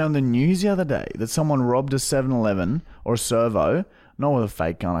this story on the news the other day that someone robbed a 7-Eleven or a Servo, not with a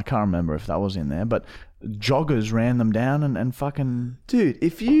fake gun. I can't remember if that was in there, but joggers ran them down and fucking... Dude,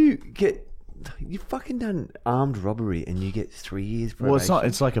 if you fucking done armed robbery and you get 3 years probation. Well, it's not.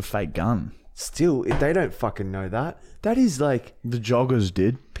 It's like a fake gun. Still, if they don't fucking know that. That is like The joggers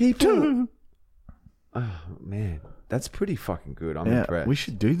did. people. Oh man, that's pretty fucking good. I'm Yeah, impressed. we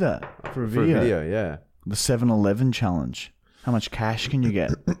should do that for a for video. a video, yeah. The 7-Eleven challenge. How much cash can you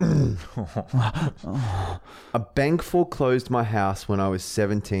get? A bank foreclosed my house when I was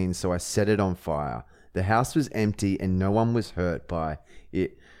 17, so I set it on fire. The house was empty and no one was hurt by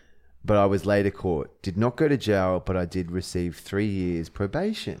it, but I was later caught. Did not go to jail, but I did receive 3 years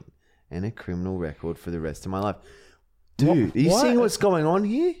probation and a criminal record for the rest of my life. Dude, are you What? seeing what's going on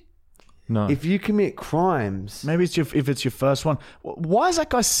here? No. If you commit crimes... Maybe it's if it's your first one. Why is that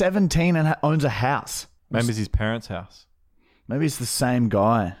guy 17 and owns a house? Maybe it's his parents' house. Maybe it's the same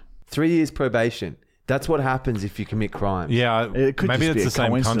guy. 3 years probation. That's what happens if you commit crimes. Yeah, It could maybe just be it's a the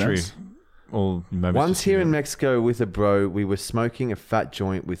same country. coincidence. Or maybe it's Once just here in Mexico with a bro, we were smoking a fat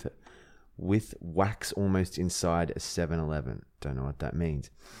joint with wax almost inside a 7-Eleven. Don't know what that means.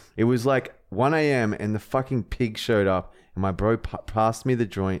 It was like 1 a.m. and the fucking pig showed up and my bro passed me the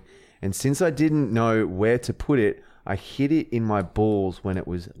joint. And since I didn't know where to put it, I hid it in my balls when it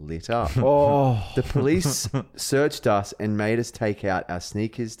was lit up. Oh, The police searched us and made us take out our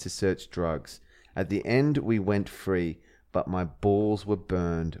sneakers to search drugs. At the end, we went free, but my balls were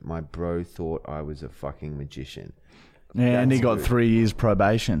burned. My bro thought I was a fucking magician. yeah, and he That's got good. 3 years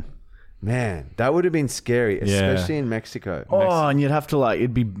probation. Man, that would have been scary, especially in Mexico. Oh, and you'd have to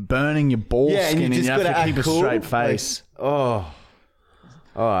it'd be burning your ball Yeah, and skin, you and just you have gotta to keep a act cool. straight face. Oh.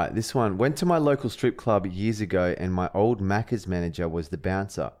 All right, this one. Went to my local strip club years ago and my old Macca's manager was the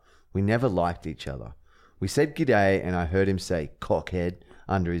bouncer. We never liked each other. We said g'day and I heard him say cockhead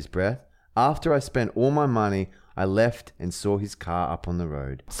under his breath. After I spent all my money, I left and saw his car up on the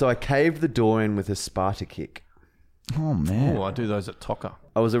road. So I caved the door in with a Sparta kick. Oh man. Oh, I do those at Toca.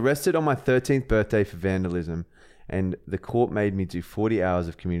 I was arrested on my 13th birthday for vandalism and the court made me do 40 hours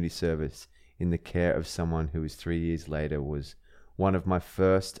of community service in the care of someone who was 3 years later was one of my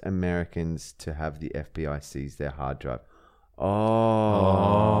first Americans to have the FBI seize their hard drive.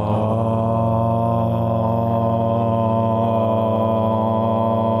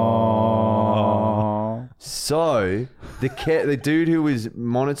 So the dude who was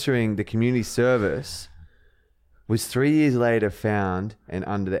monitoring the community service was 3 years later found and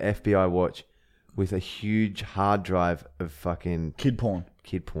under the FBI watch with a huge hard drive of fucking Kid porn.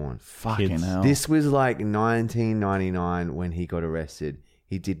 Fucking Kids. hell. This was like 1999 when he got arrested.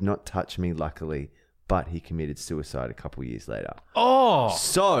 He did not touch me, luckily, but he committed suicide a couple years later. Oh,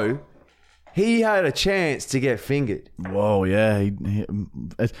 So he had a chance to get fingered. Whoa, yeah.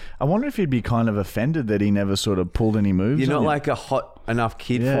 I wonder if he'd be kind of offended that he never sort of pulled any moves. You're not on you. like a hot enough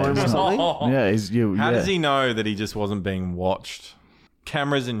kid Yeah, for him or exactly. something? Yeah, how does he know that he just wasn't being watched?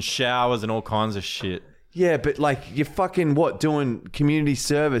 Cameras in showers and all kinds of shit. Yeah, but like you're fucking doing community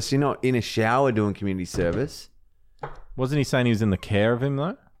service. You're not in a shower doing community service. Wasn't he saying he was in the care of him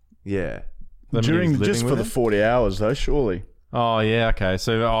though? Yeah. That mean he was living just for with the him? 40 hours though, surely. Oh yeah, okay.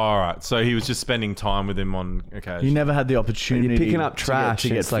 So all right. So he was just spending time with him on occasion. You never had the opportunity. You're picking up to trash. to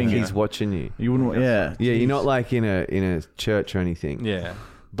and it's like fingered. he's watching you. You wouldn't. Yeah. Yeah, you're not like in a church or anything. Yeah.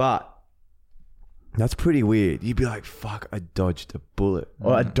 But that's pretty weird. You'd be like, fuck, I dodged a bullet.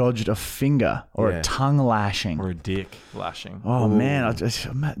 Or I dodged a finger or Yeah. a tongue lashing. Or a dick lashing. Oh man, I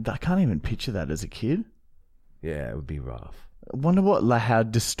can't even picture that as a kid. Yeah, it would be rough. I wonder what how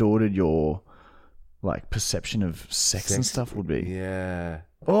distorted your like perception of sex and stuff would be. Yeah.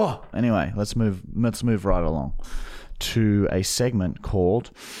 Oh, anyway, let's move right along to a segment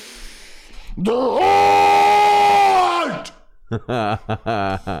called The Hunt.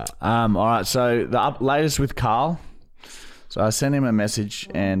 All right, so the latest with Carl. So I sent him a message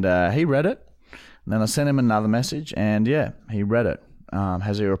and he read it. And then I sent him another message and yeah, he read it.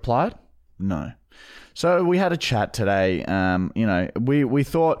 Has he replied? No. So we had a chat today. You know, we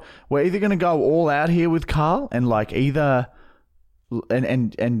thought we're either going to go all out here with Carl and like either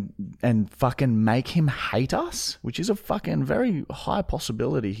and fucking make him hate us, which is a fucking very high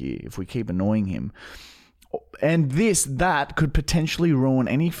possibility here if we keep annoying him. And that could potentially ruin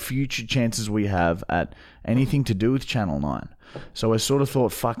any future chances we have at anything to do with Channel 9. So I sort of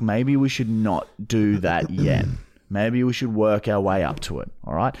thought, fuck, maybe we should not do that yet. Maybe we should work our way up to it,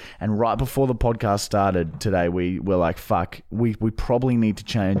 all right? And right before the podcast started today, we were like, fuck, we probably need to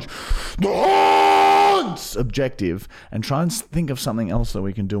change the Hunt's objective and try and think of something else that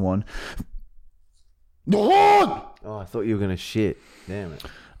we can do on the Hunt. Oh, I thought you were going to shit. Damn it.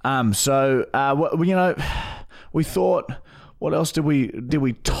 So you know, we thought, what else did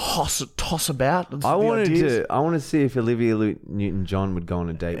we toss about? I want to see if Olivia Newton-John would go on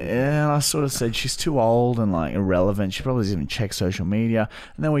a date with me. Yeah, and I sort of said she's too old and like irrelevant. She probably doesn't even check social media.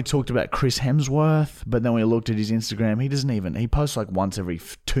 And then we talked about Chris Hemsworth, but then we looked at his Instagram. He posts like once every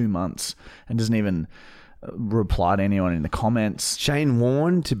 2 months and doesn't even reply to anyone in the comments. Shane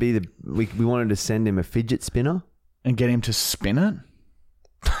Warne to be we wanted to send him a fidget spinner. And get him to spin it.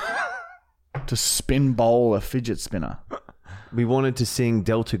 To spin bowl a fidget spinner. We wanted to sing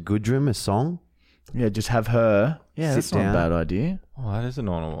Delta Goodrem a song. Yeah, just have her. Yeah, Sit that's not down. a bad idea. Oh, that is an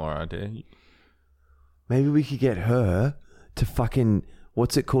normal idea. Maybe we could get her to fucking,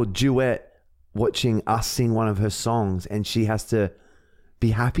 what's it called, duet, watching us sing one of her songs, and she has to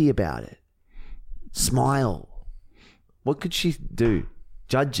be happy about it. Smile. What could she do?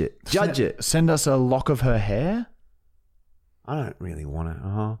 Judge it. Send us a lock of her hair. I don't really want it.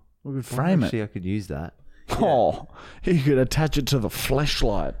 We could frame it. Actually, I could use that. Oh, you could attach it to the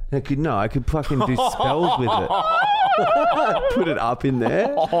fleshlight. I could fucking do spells with it. Put it up in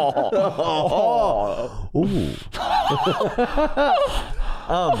there. Ooh.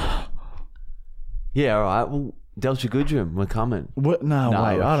 Yeah, all right. Well, Delta Goodrem, we're coming. What? No, No,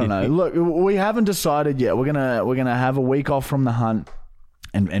 wait. I don't know. Look, we haven't decided yet. We're gonna have a week off from the hunt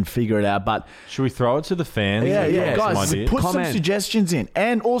and figure it out. But Should we throw it to the fans? yeah, Like, yeah, some guys, ideas? put some Comment. suggestions in,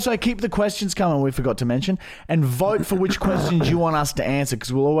 and also keep the questions coming. We forgot to mention, and vote for which questions you want us to answer,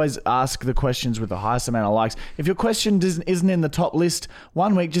 because we'll always ask the questions with the highest amount of likes. If your question isn't in the top list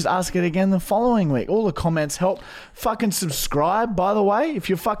one week, just ask it again the following week. All the comments help. Fucking subscribe, by the way. If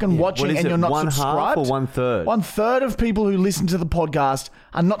you're fucking watching What is and it, you're not one half subscribed, or 1/3? 1/3 of people who listen to the podcast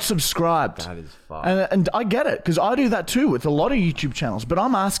are not subscribed. That is fucked. And I get it, because I do that too with a lot of YouTube channels. But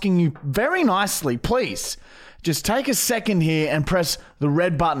I'm asking you very nicely, please, just take a second here and press the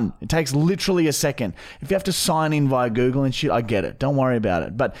red button. It takes literally a second. If you have to sign in via Google and shit, I get it. Don't worry about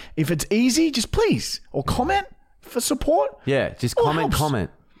it. But if it's easy, just please, or comment for support. Yeah, just All comment.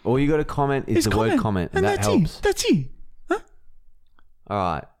 helps. All you got to comment is Just the word comment, and that that's helps. it. That's it. All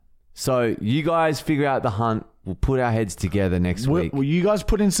right. So you guys figure out the hunt. we'll put our heads together next week. Well, you guys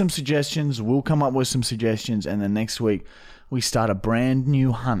put in some suggestions. We'll come up with some suggestions, and then next week we start a brand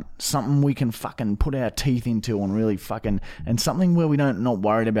new hunt. Something we can fucking put our teeth into and really fucking, and something where we don't not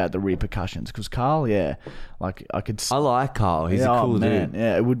worried about the repercussions. Because Carl, yeah, like I could. I like Carl. He's a cool dude.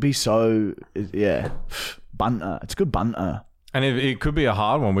 Yeah, it would be so. Yeah, bunter. It's good bunter. And it could be a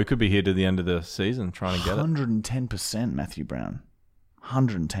hard one. We could be here to the end of the season trying to get it. 110% Matthew Brown.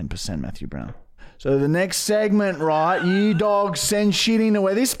 110% Matthew Brown. So the next segment, right, you dogs send shit into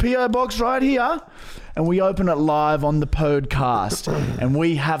where this PO box right here, and we open it live on the podcast, and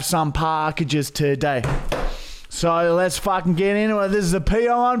we have some packages today. So let's fucking get into it. This is the PO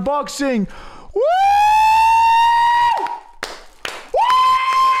unboxing. Woo!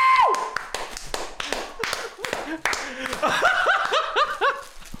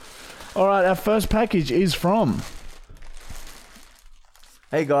 All right, our first package is from...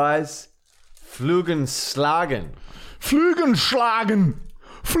 Hey guys, Flugenschlagen.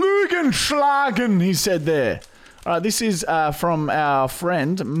 Flugenschlagen, he said there. All right, this is from our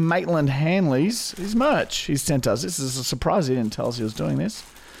friend Maitland Hanley's. His merch he's sent us. This is a surprise. He didn't tell us he was doing this.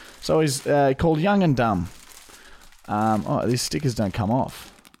 So he's called Young and Dumb. These stickers don't come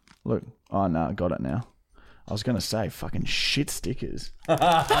off. Look. Oh, no, I got it now. I was going to say fucking shit stickers.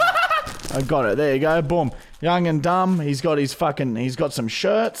 I got it. There you go. Boom. Young and Dumb. He's got some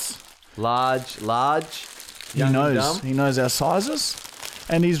shirts. Large. He knows our sizes.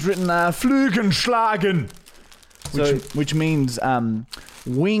 And he's written Flugenschlagen, which means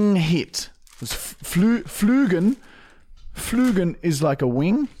wing hit. Flugen is like a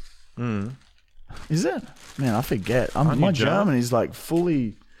wing. Is it? Man, I forget. My German is like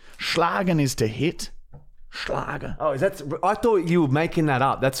fully... Schlagen is to hit. Schlager. Oh, I thought you were making that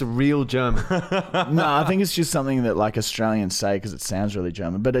up. That's a real German. No, I think it's just something that like Australians say because it sounds really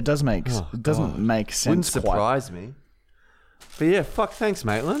German, but it doesn't make sense. Wouldn't surprise me. But yeah, thanks,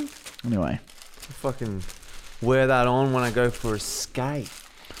 Maitland. Anyway, I'll fucking wear that on when I go for a skate.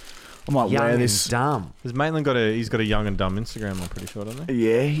 I might wear this. Dumb. Has Maitland got a Young and Dumb Instagram? I'm pretty sure, doesn't he?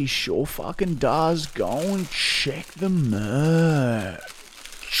 Yeah, he sure fucking does. Go and check the merch.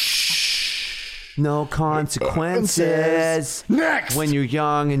 No consequences. Next! When you're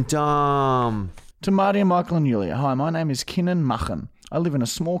young and dumb. To Marty and Michael and Yulia. Hi, my name is Kinnan Machen. I live in a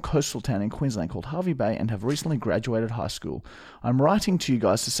small coastal town in Queensland called Harvey Bay and have recently graduated high school. I'm writing to you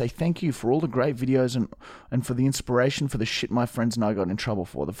guys to say thank you for all the great videos and for the inspiration for the shit my friends and I got in trouble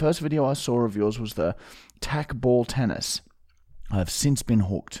for. The first video I saw of yours was the tack ball tennis. I have since been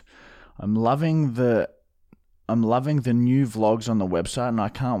hooked. I'm loving the new vlogs on the website and I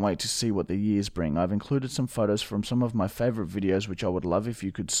can't wait to see what the years bring. I've included some photos from some of my favourite videos which I would love if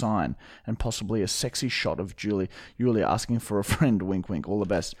you could sign, and possibly a sexy shot of Julia asking for a friend, wink wink, all the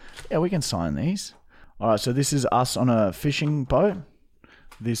best. Yeah, we can sign these. Alright, so this is us on a fishing boat.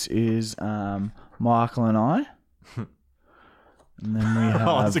 This is Michael and I. And then we have...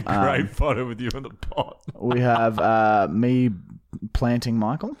 Oh, it's a great photo with you in the pot. We have me planting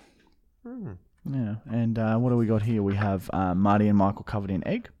Michael. Yeah, and what do we got here? We have Marty and Michael covered in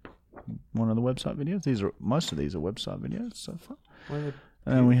egg. One of the website videos. Most of these are website videos so far. And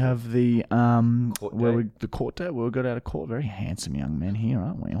then we have the the court date where we got out of court. Very handsome young man here,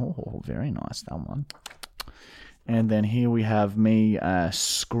 aren't we? Oh, very nice, that one. And then here we have me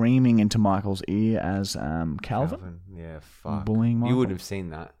screaming into Michael's ear as Calvin. Yeah, fuck. Bullying Michael. You would have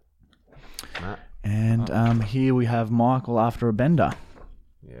seen that, Matt. And here we have Michael after a bender.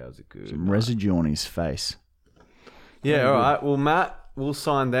 Yeah, it was a good... Some residue on his face. Yeah, all right. Well, Matt, we'll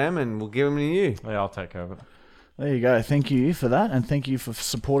sign them and we'll give them to you. Yeah, I'll take over. There you go. Thank you for that, and thank you for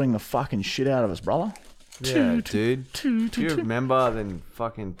supporting the fucking shit out of us, brother. Yeah, dude. If you remember, then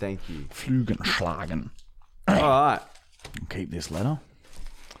fucking thank you. Flugenschlagen. All right. Keep this letter.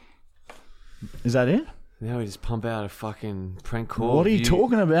 Is that it? Now we just pump out a fucking prank call. What are you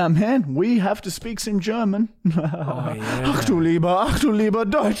talking about, man? We have to speak some German. Oh, yeah. Ach du lieber,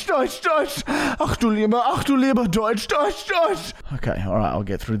 Deutsch, Deutsch, Deutsch. Ach du lieber, Deutsch, Deutsch, Deutsch. Okay, all right, I'll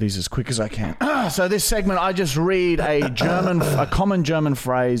get through these as quick as I can. So this segment, I just read a common German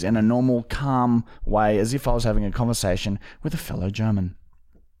phrase in a normal, calm way, as if I was having a conversation with a fellow German.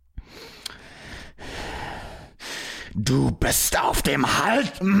 Du bist auf dem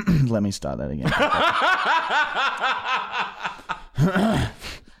Halt. Let me start that again.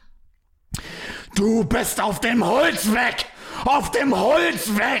 Du bist auf dem Holzweg. Auf dem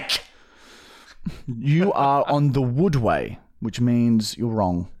Holzweg. You are on the wood way, which means you're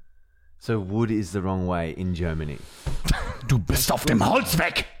wrong. So wood is the wrong way in Germany. Du bist auf dem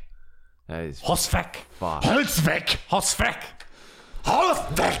Holzweg. That is Holzweg. fuck. Holzweg. Holzweg.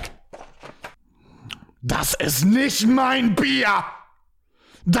 Holzweg. Das ist nicht mein Bier.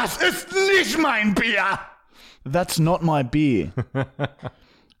 Das ist nicht mein Bier. That's not my beer.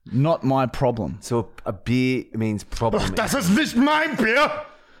 Not my problem. So a beer means problem. Das ist nicht mein Bier.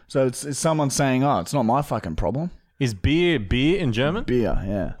 So it's someone saying, oh, it's not my fucking problem. Is beer in German? Beer,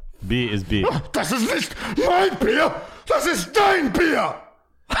 yeah. Beer is beer. Das ist nicht mein Bier. Das ist dein Bier.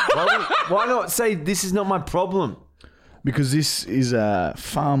 Why not say this is not my problem? Because this is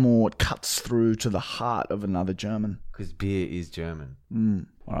far more, it cuts through to the heart of another German. Because beer is German.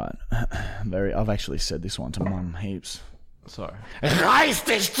 All right. I've actually said this one to Mum heaps. Sorry. Reiß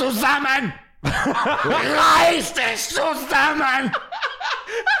dich zusammen! Reiß dich zusammen!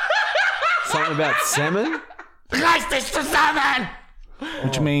 Something about salmon? Reiß dich zusammen!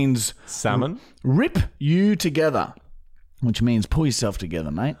 Which means Salmon? rip you together. Which means pull yourself together,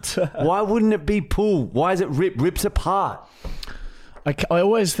 mate. Why wouldn't it be pull? Why is it rip? Rips apart. I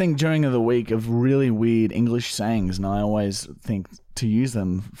always think during the week of really weird English sayings, and I always think to use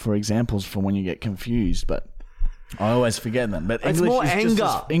them for examples for when you get confused, but I always forget them. But It's more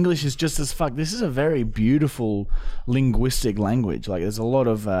anger. English is just as fuck. This is a very beautiful linguistic language. Like there's a lot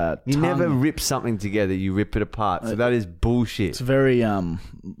of You never rip something together. You rip it apart. So that is bullshit. It's very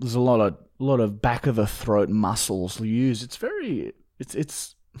there's a lot of back of the throat muscles used. It's very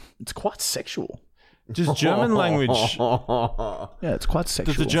it's quite sexual. Does German language... Yeah, it's quite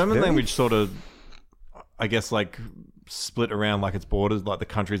sexual. Does the German language sort of, I guess, like split around like its borders, like the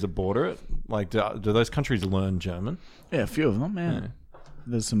countries that border it? Like, do those countries learn German? Yeah, a few of them, yeah.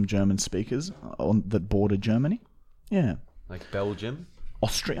 There's some German speakers that border Germany. Yeah. Like Belgium?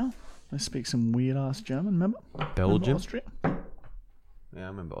 Austria. They speak some weird-ass German, remember? Belgium? Remember Austria? Yeah, I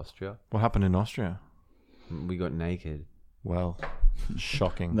remember Austria. What happened in Austria? We got naked. Well,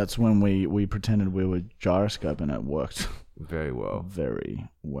 shocking. That's when we pretended we were gyroscope and it worked Very well. very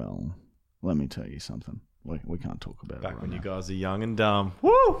well. Let me tell you something. We can't talk about it Back right when now. you guys are young and dumb.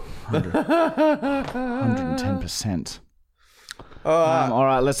 Woo! 110%. All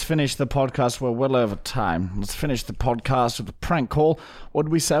right, let's finish the podcast. We're well over time. Let's finish the podcast with a prank call. What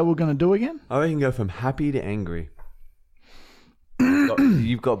did we say we're going to do again? I reckon go from happy to angry.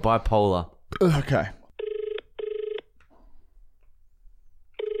 You've got bipolar. Okay.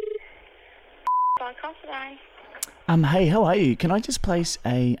 Hey, how are you? Can I just place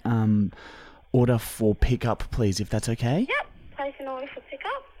a order for pickup, please, if that's okay? Yep, place an order for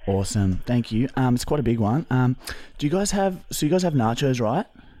pickup. Awesome, thank you. It's quite a big one. Do you guys have nachos, right?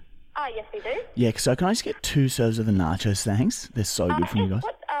 Yes, we do. Yeah, so can I just get 2 serves of the nachos, thanks? They're so good from you guys.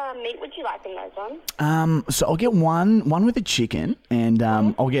 What meat would you like in those ones? So I'll get one with the chicken, and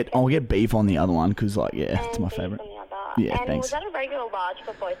I'll get beef on the other one because, like, yeah, it's my beef favorite. on the other. Yeah, and thanks. was that a regular large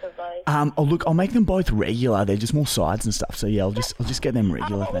for both of those? I'll make them both regular. They're just more sides and stuff. So yeah, I'll just get them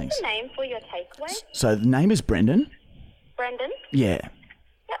regular, What was thanks. the name for your takeaway? So the name is Brendan. Brendan? Yeah.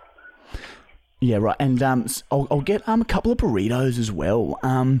 Yep. Yeah, right. And I'll get a couple of burritos as well.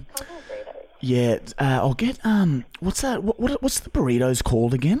 Couple of burritos. Yeah, I'll get what's that? What's the burritos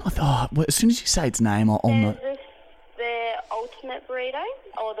called again? As soon as you say its name, I'll know. There's the ultimate burrito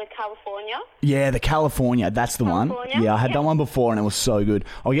or the California. Yeah, the California. That's the one. California? Yeah, I had Yeah. that one before and it was so good.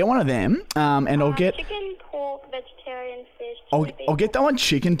 I'll get one of them. And I'll get chicken, pork, vegetarian, fish. I'll get that one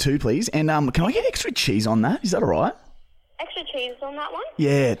chicken too, please. And can I get extra cheese on that? Is that all right? Extra cheese on that one?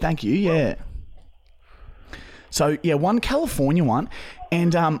 Yeah, thank you. Yeah. So yeah, one California one,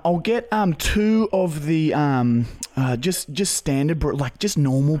 and I'll get 2 of the just standard like just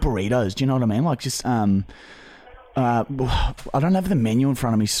normal burritos. Do you know what I mean? Like just I don't have the menu in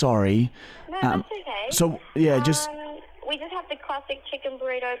front of me. Sorry. No, that's okay. So yeah, just we just have the classic chicken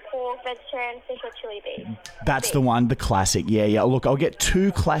burrito, pork, vegetarian, fish, or chili beef. that's the one, the classic. Yeah. Look, I'll get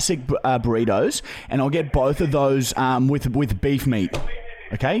 2 classic burritos, and I'll get both of those with beef meat.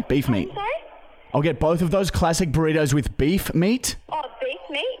 Okay, beef meat. I'm sorry? I'll get both of those classic burritos with beef meat. Oh, beef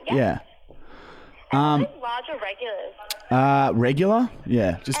meat? Yep. Yeah. And large or regulars? Regular?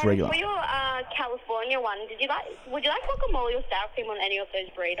 Yeah, just And regular. for your California one, would you like guacamole or sour cream on any of those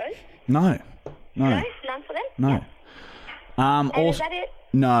burritos? No. No? None for them? No. Yep. And is Also, that it?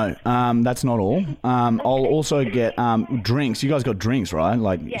 no, that's not all. I'll also get drinks. You guys got drinks, right?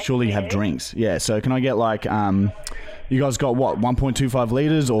 Like, Yes, surely you we have do. drinks. Yeah, so can I get like, you guys got what, 1.25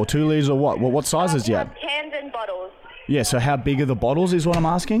 litres or 2 litres or what? What sizes do you We have? have cans and bottles. Yeah, so how big are the bottles is what I'm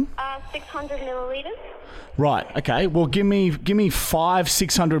asking? 600 milliliters. Right, okay. Well, give me 5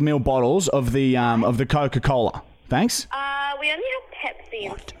 600ml bottles of the Coca-Cola. Thanks. We only have Pepsi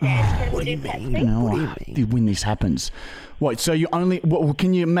instead. Can we do Pepsi? No, when this happens. What, so you only...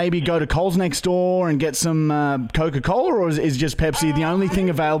 can you maybe go to Coles next door and get some Coca-Cola, or is just Pepsi the only thing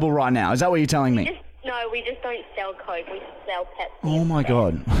available right now? Is that what you're telling me? No, we just don't sell Coke. We sell Pepsi. Oh my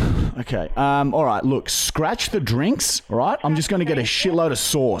God. Okay. All right. Look, scratch the drinks. All right. I'm just going to get a shitload of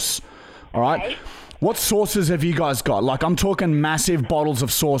sauce. All right. Okay. What sauces have you guys got? Like, I'm talking massive bottles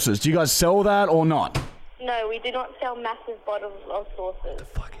of sauces. Do you guys sell that or not? No, we do not sell massive bottles of sauces.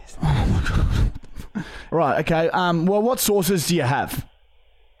 Right. Okay. Well, what sauces do you have?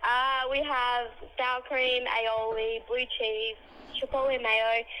 We have sour cream, aioli, blue cheese, chipotle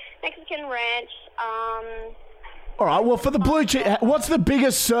mayo, Mexican ranch. All right. Well, for the blue cheese, what's the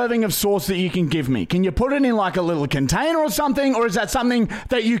biggest serving of sauce that you can give me? Can you put it in like a little container or something, or is that something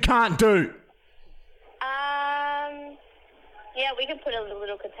that you can't do? Yeah, we can put a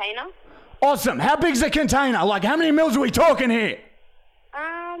little container. Awesome. How big's the container? Like, how many mils are we talking here?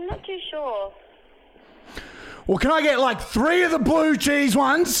 Not too sure. Well, can I get like 3 of the blue cheese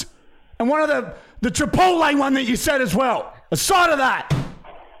ones and one of the chipotle one that you said as well? A side of that.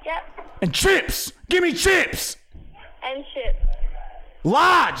 Yep, And chips. Give me chips. and chips.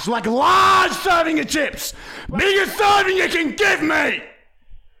 Large, like large serving of chips. Biggest serving you can give me.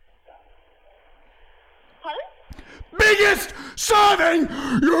 Pardon? Biggest serving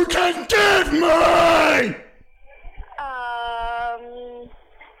you can give me.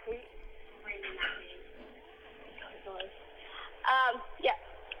 Yeah.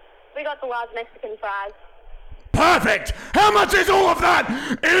 We got the large Mexican fries. Perfect. How much is all of that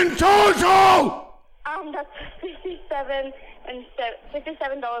in total? That's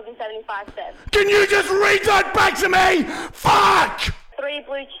 $57.75. Can you just read that back to me? Fuck! 3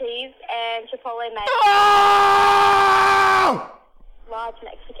 blue cheese and chipotle mayo. Oh! Large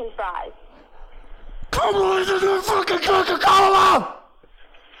Mexican fries. Come on, this is a fucking Coca-Cola!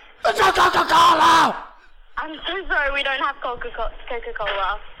 It's a Coca-Cola! I'm so sorry, we don't have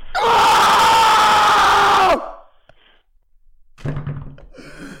Coca-Cola. Oh!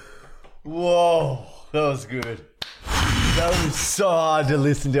 Whoa, that was good. That was so hard to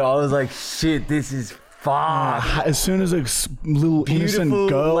listen to. I was like, shit, this is fun. As soon as a little innocent Beautiful,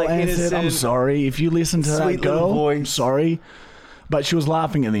 girl like, answered, I'm innocent, sorry. If you listen to that sweet little girl, voice. I'm sorry. But she was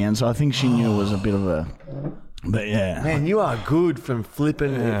laughing at the end, so I think she knew it was a bit of a... But yeah. Man, you are good from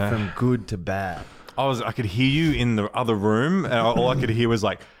flipping it from good to bad. I could hear you in the other room, and all I could hear was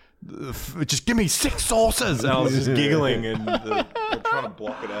like, just give me 6 sauces. And I was just giggling and trying to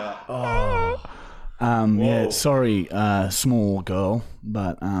block it out. Yeah, sorry, small girl,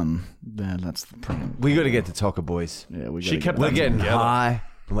 but that's the problem. We got to get to Taco Boys. Yeah, we She kept We're them getting together. high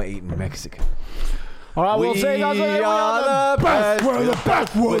and we're eating Mexican. All right, we'll see you guys later. We are the best. We're the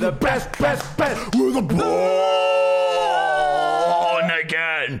best. We're the best. We're the born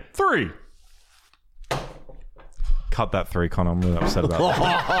again. 3. Cut that 3, Connor. I'm really upset about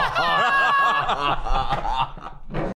that.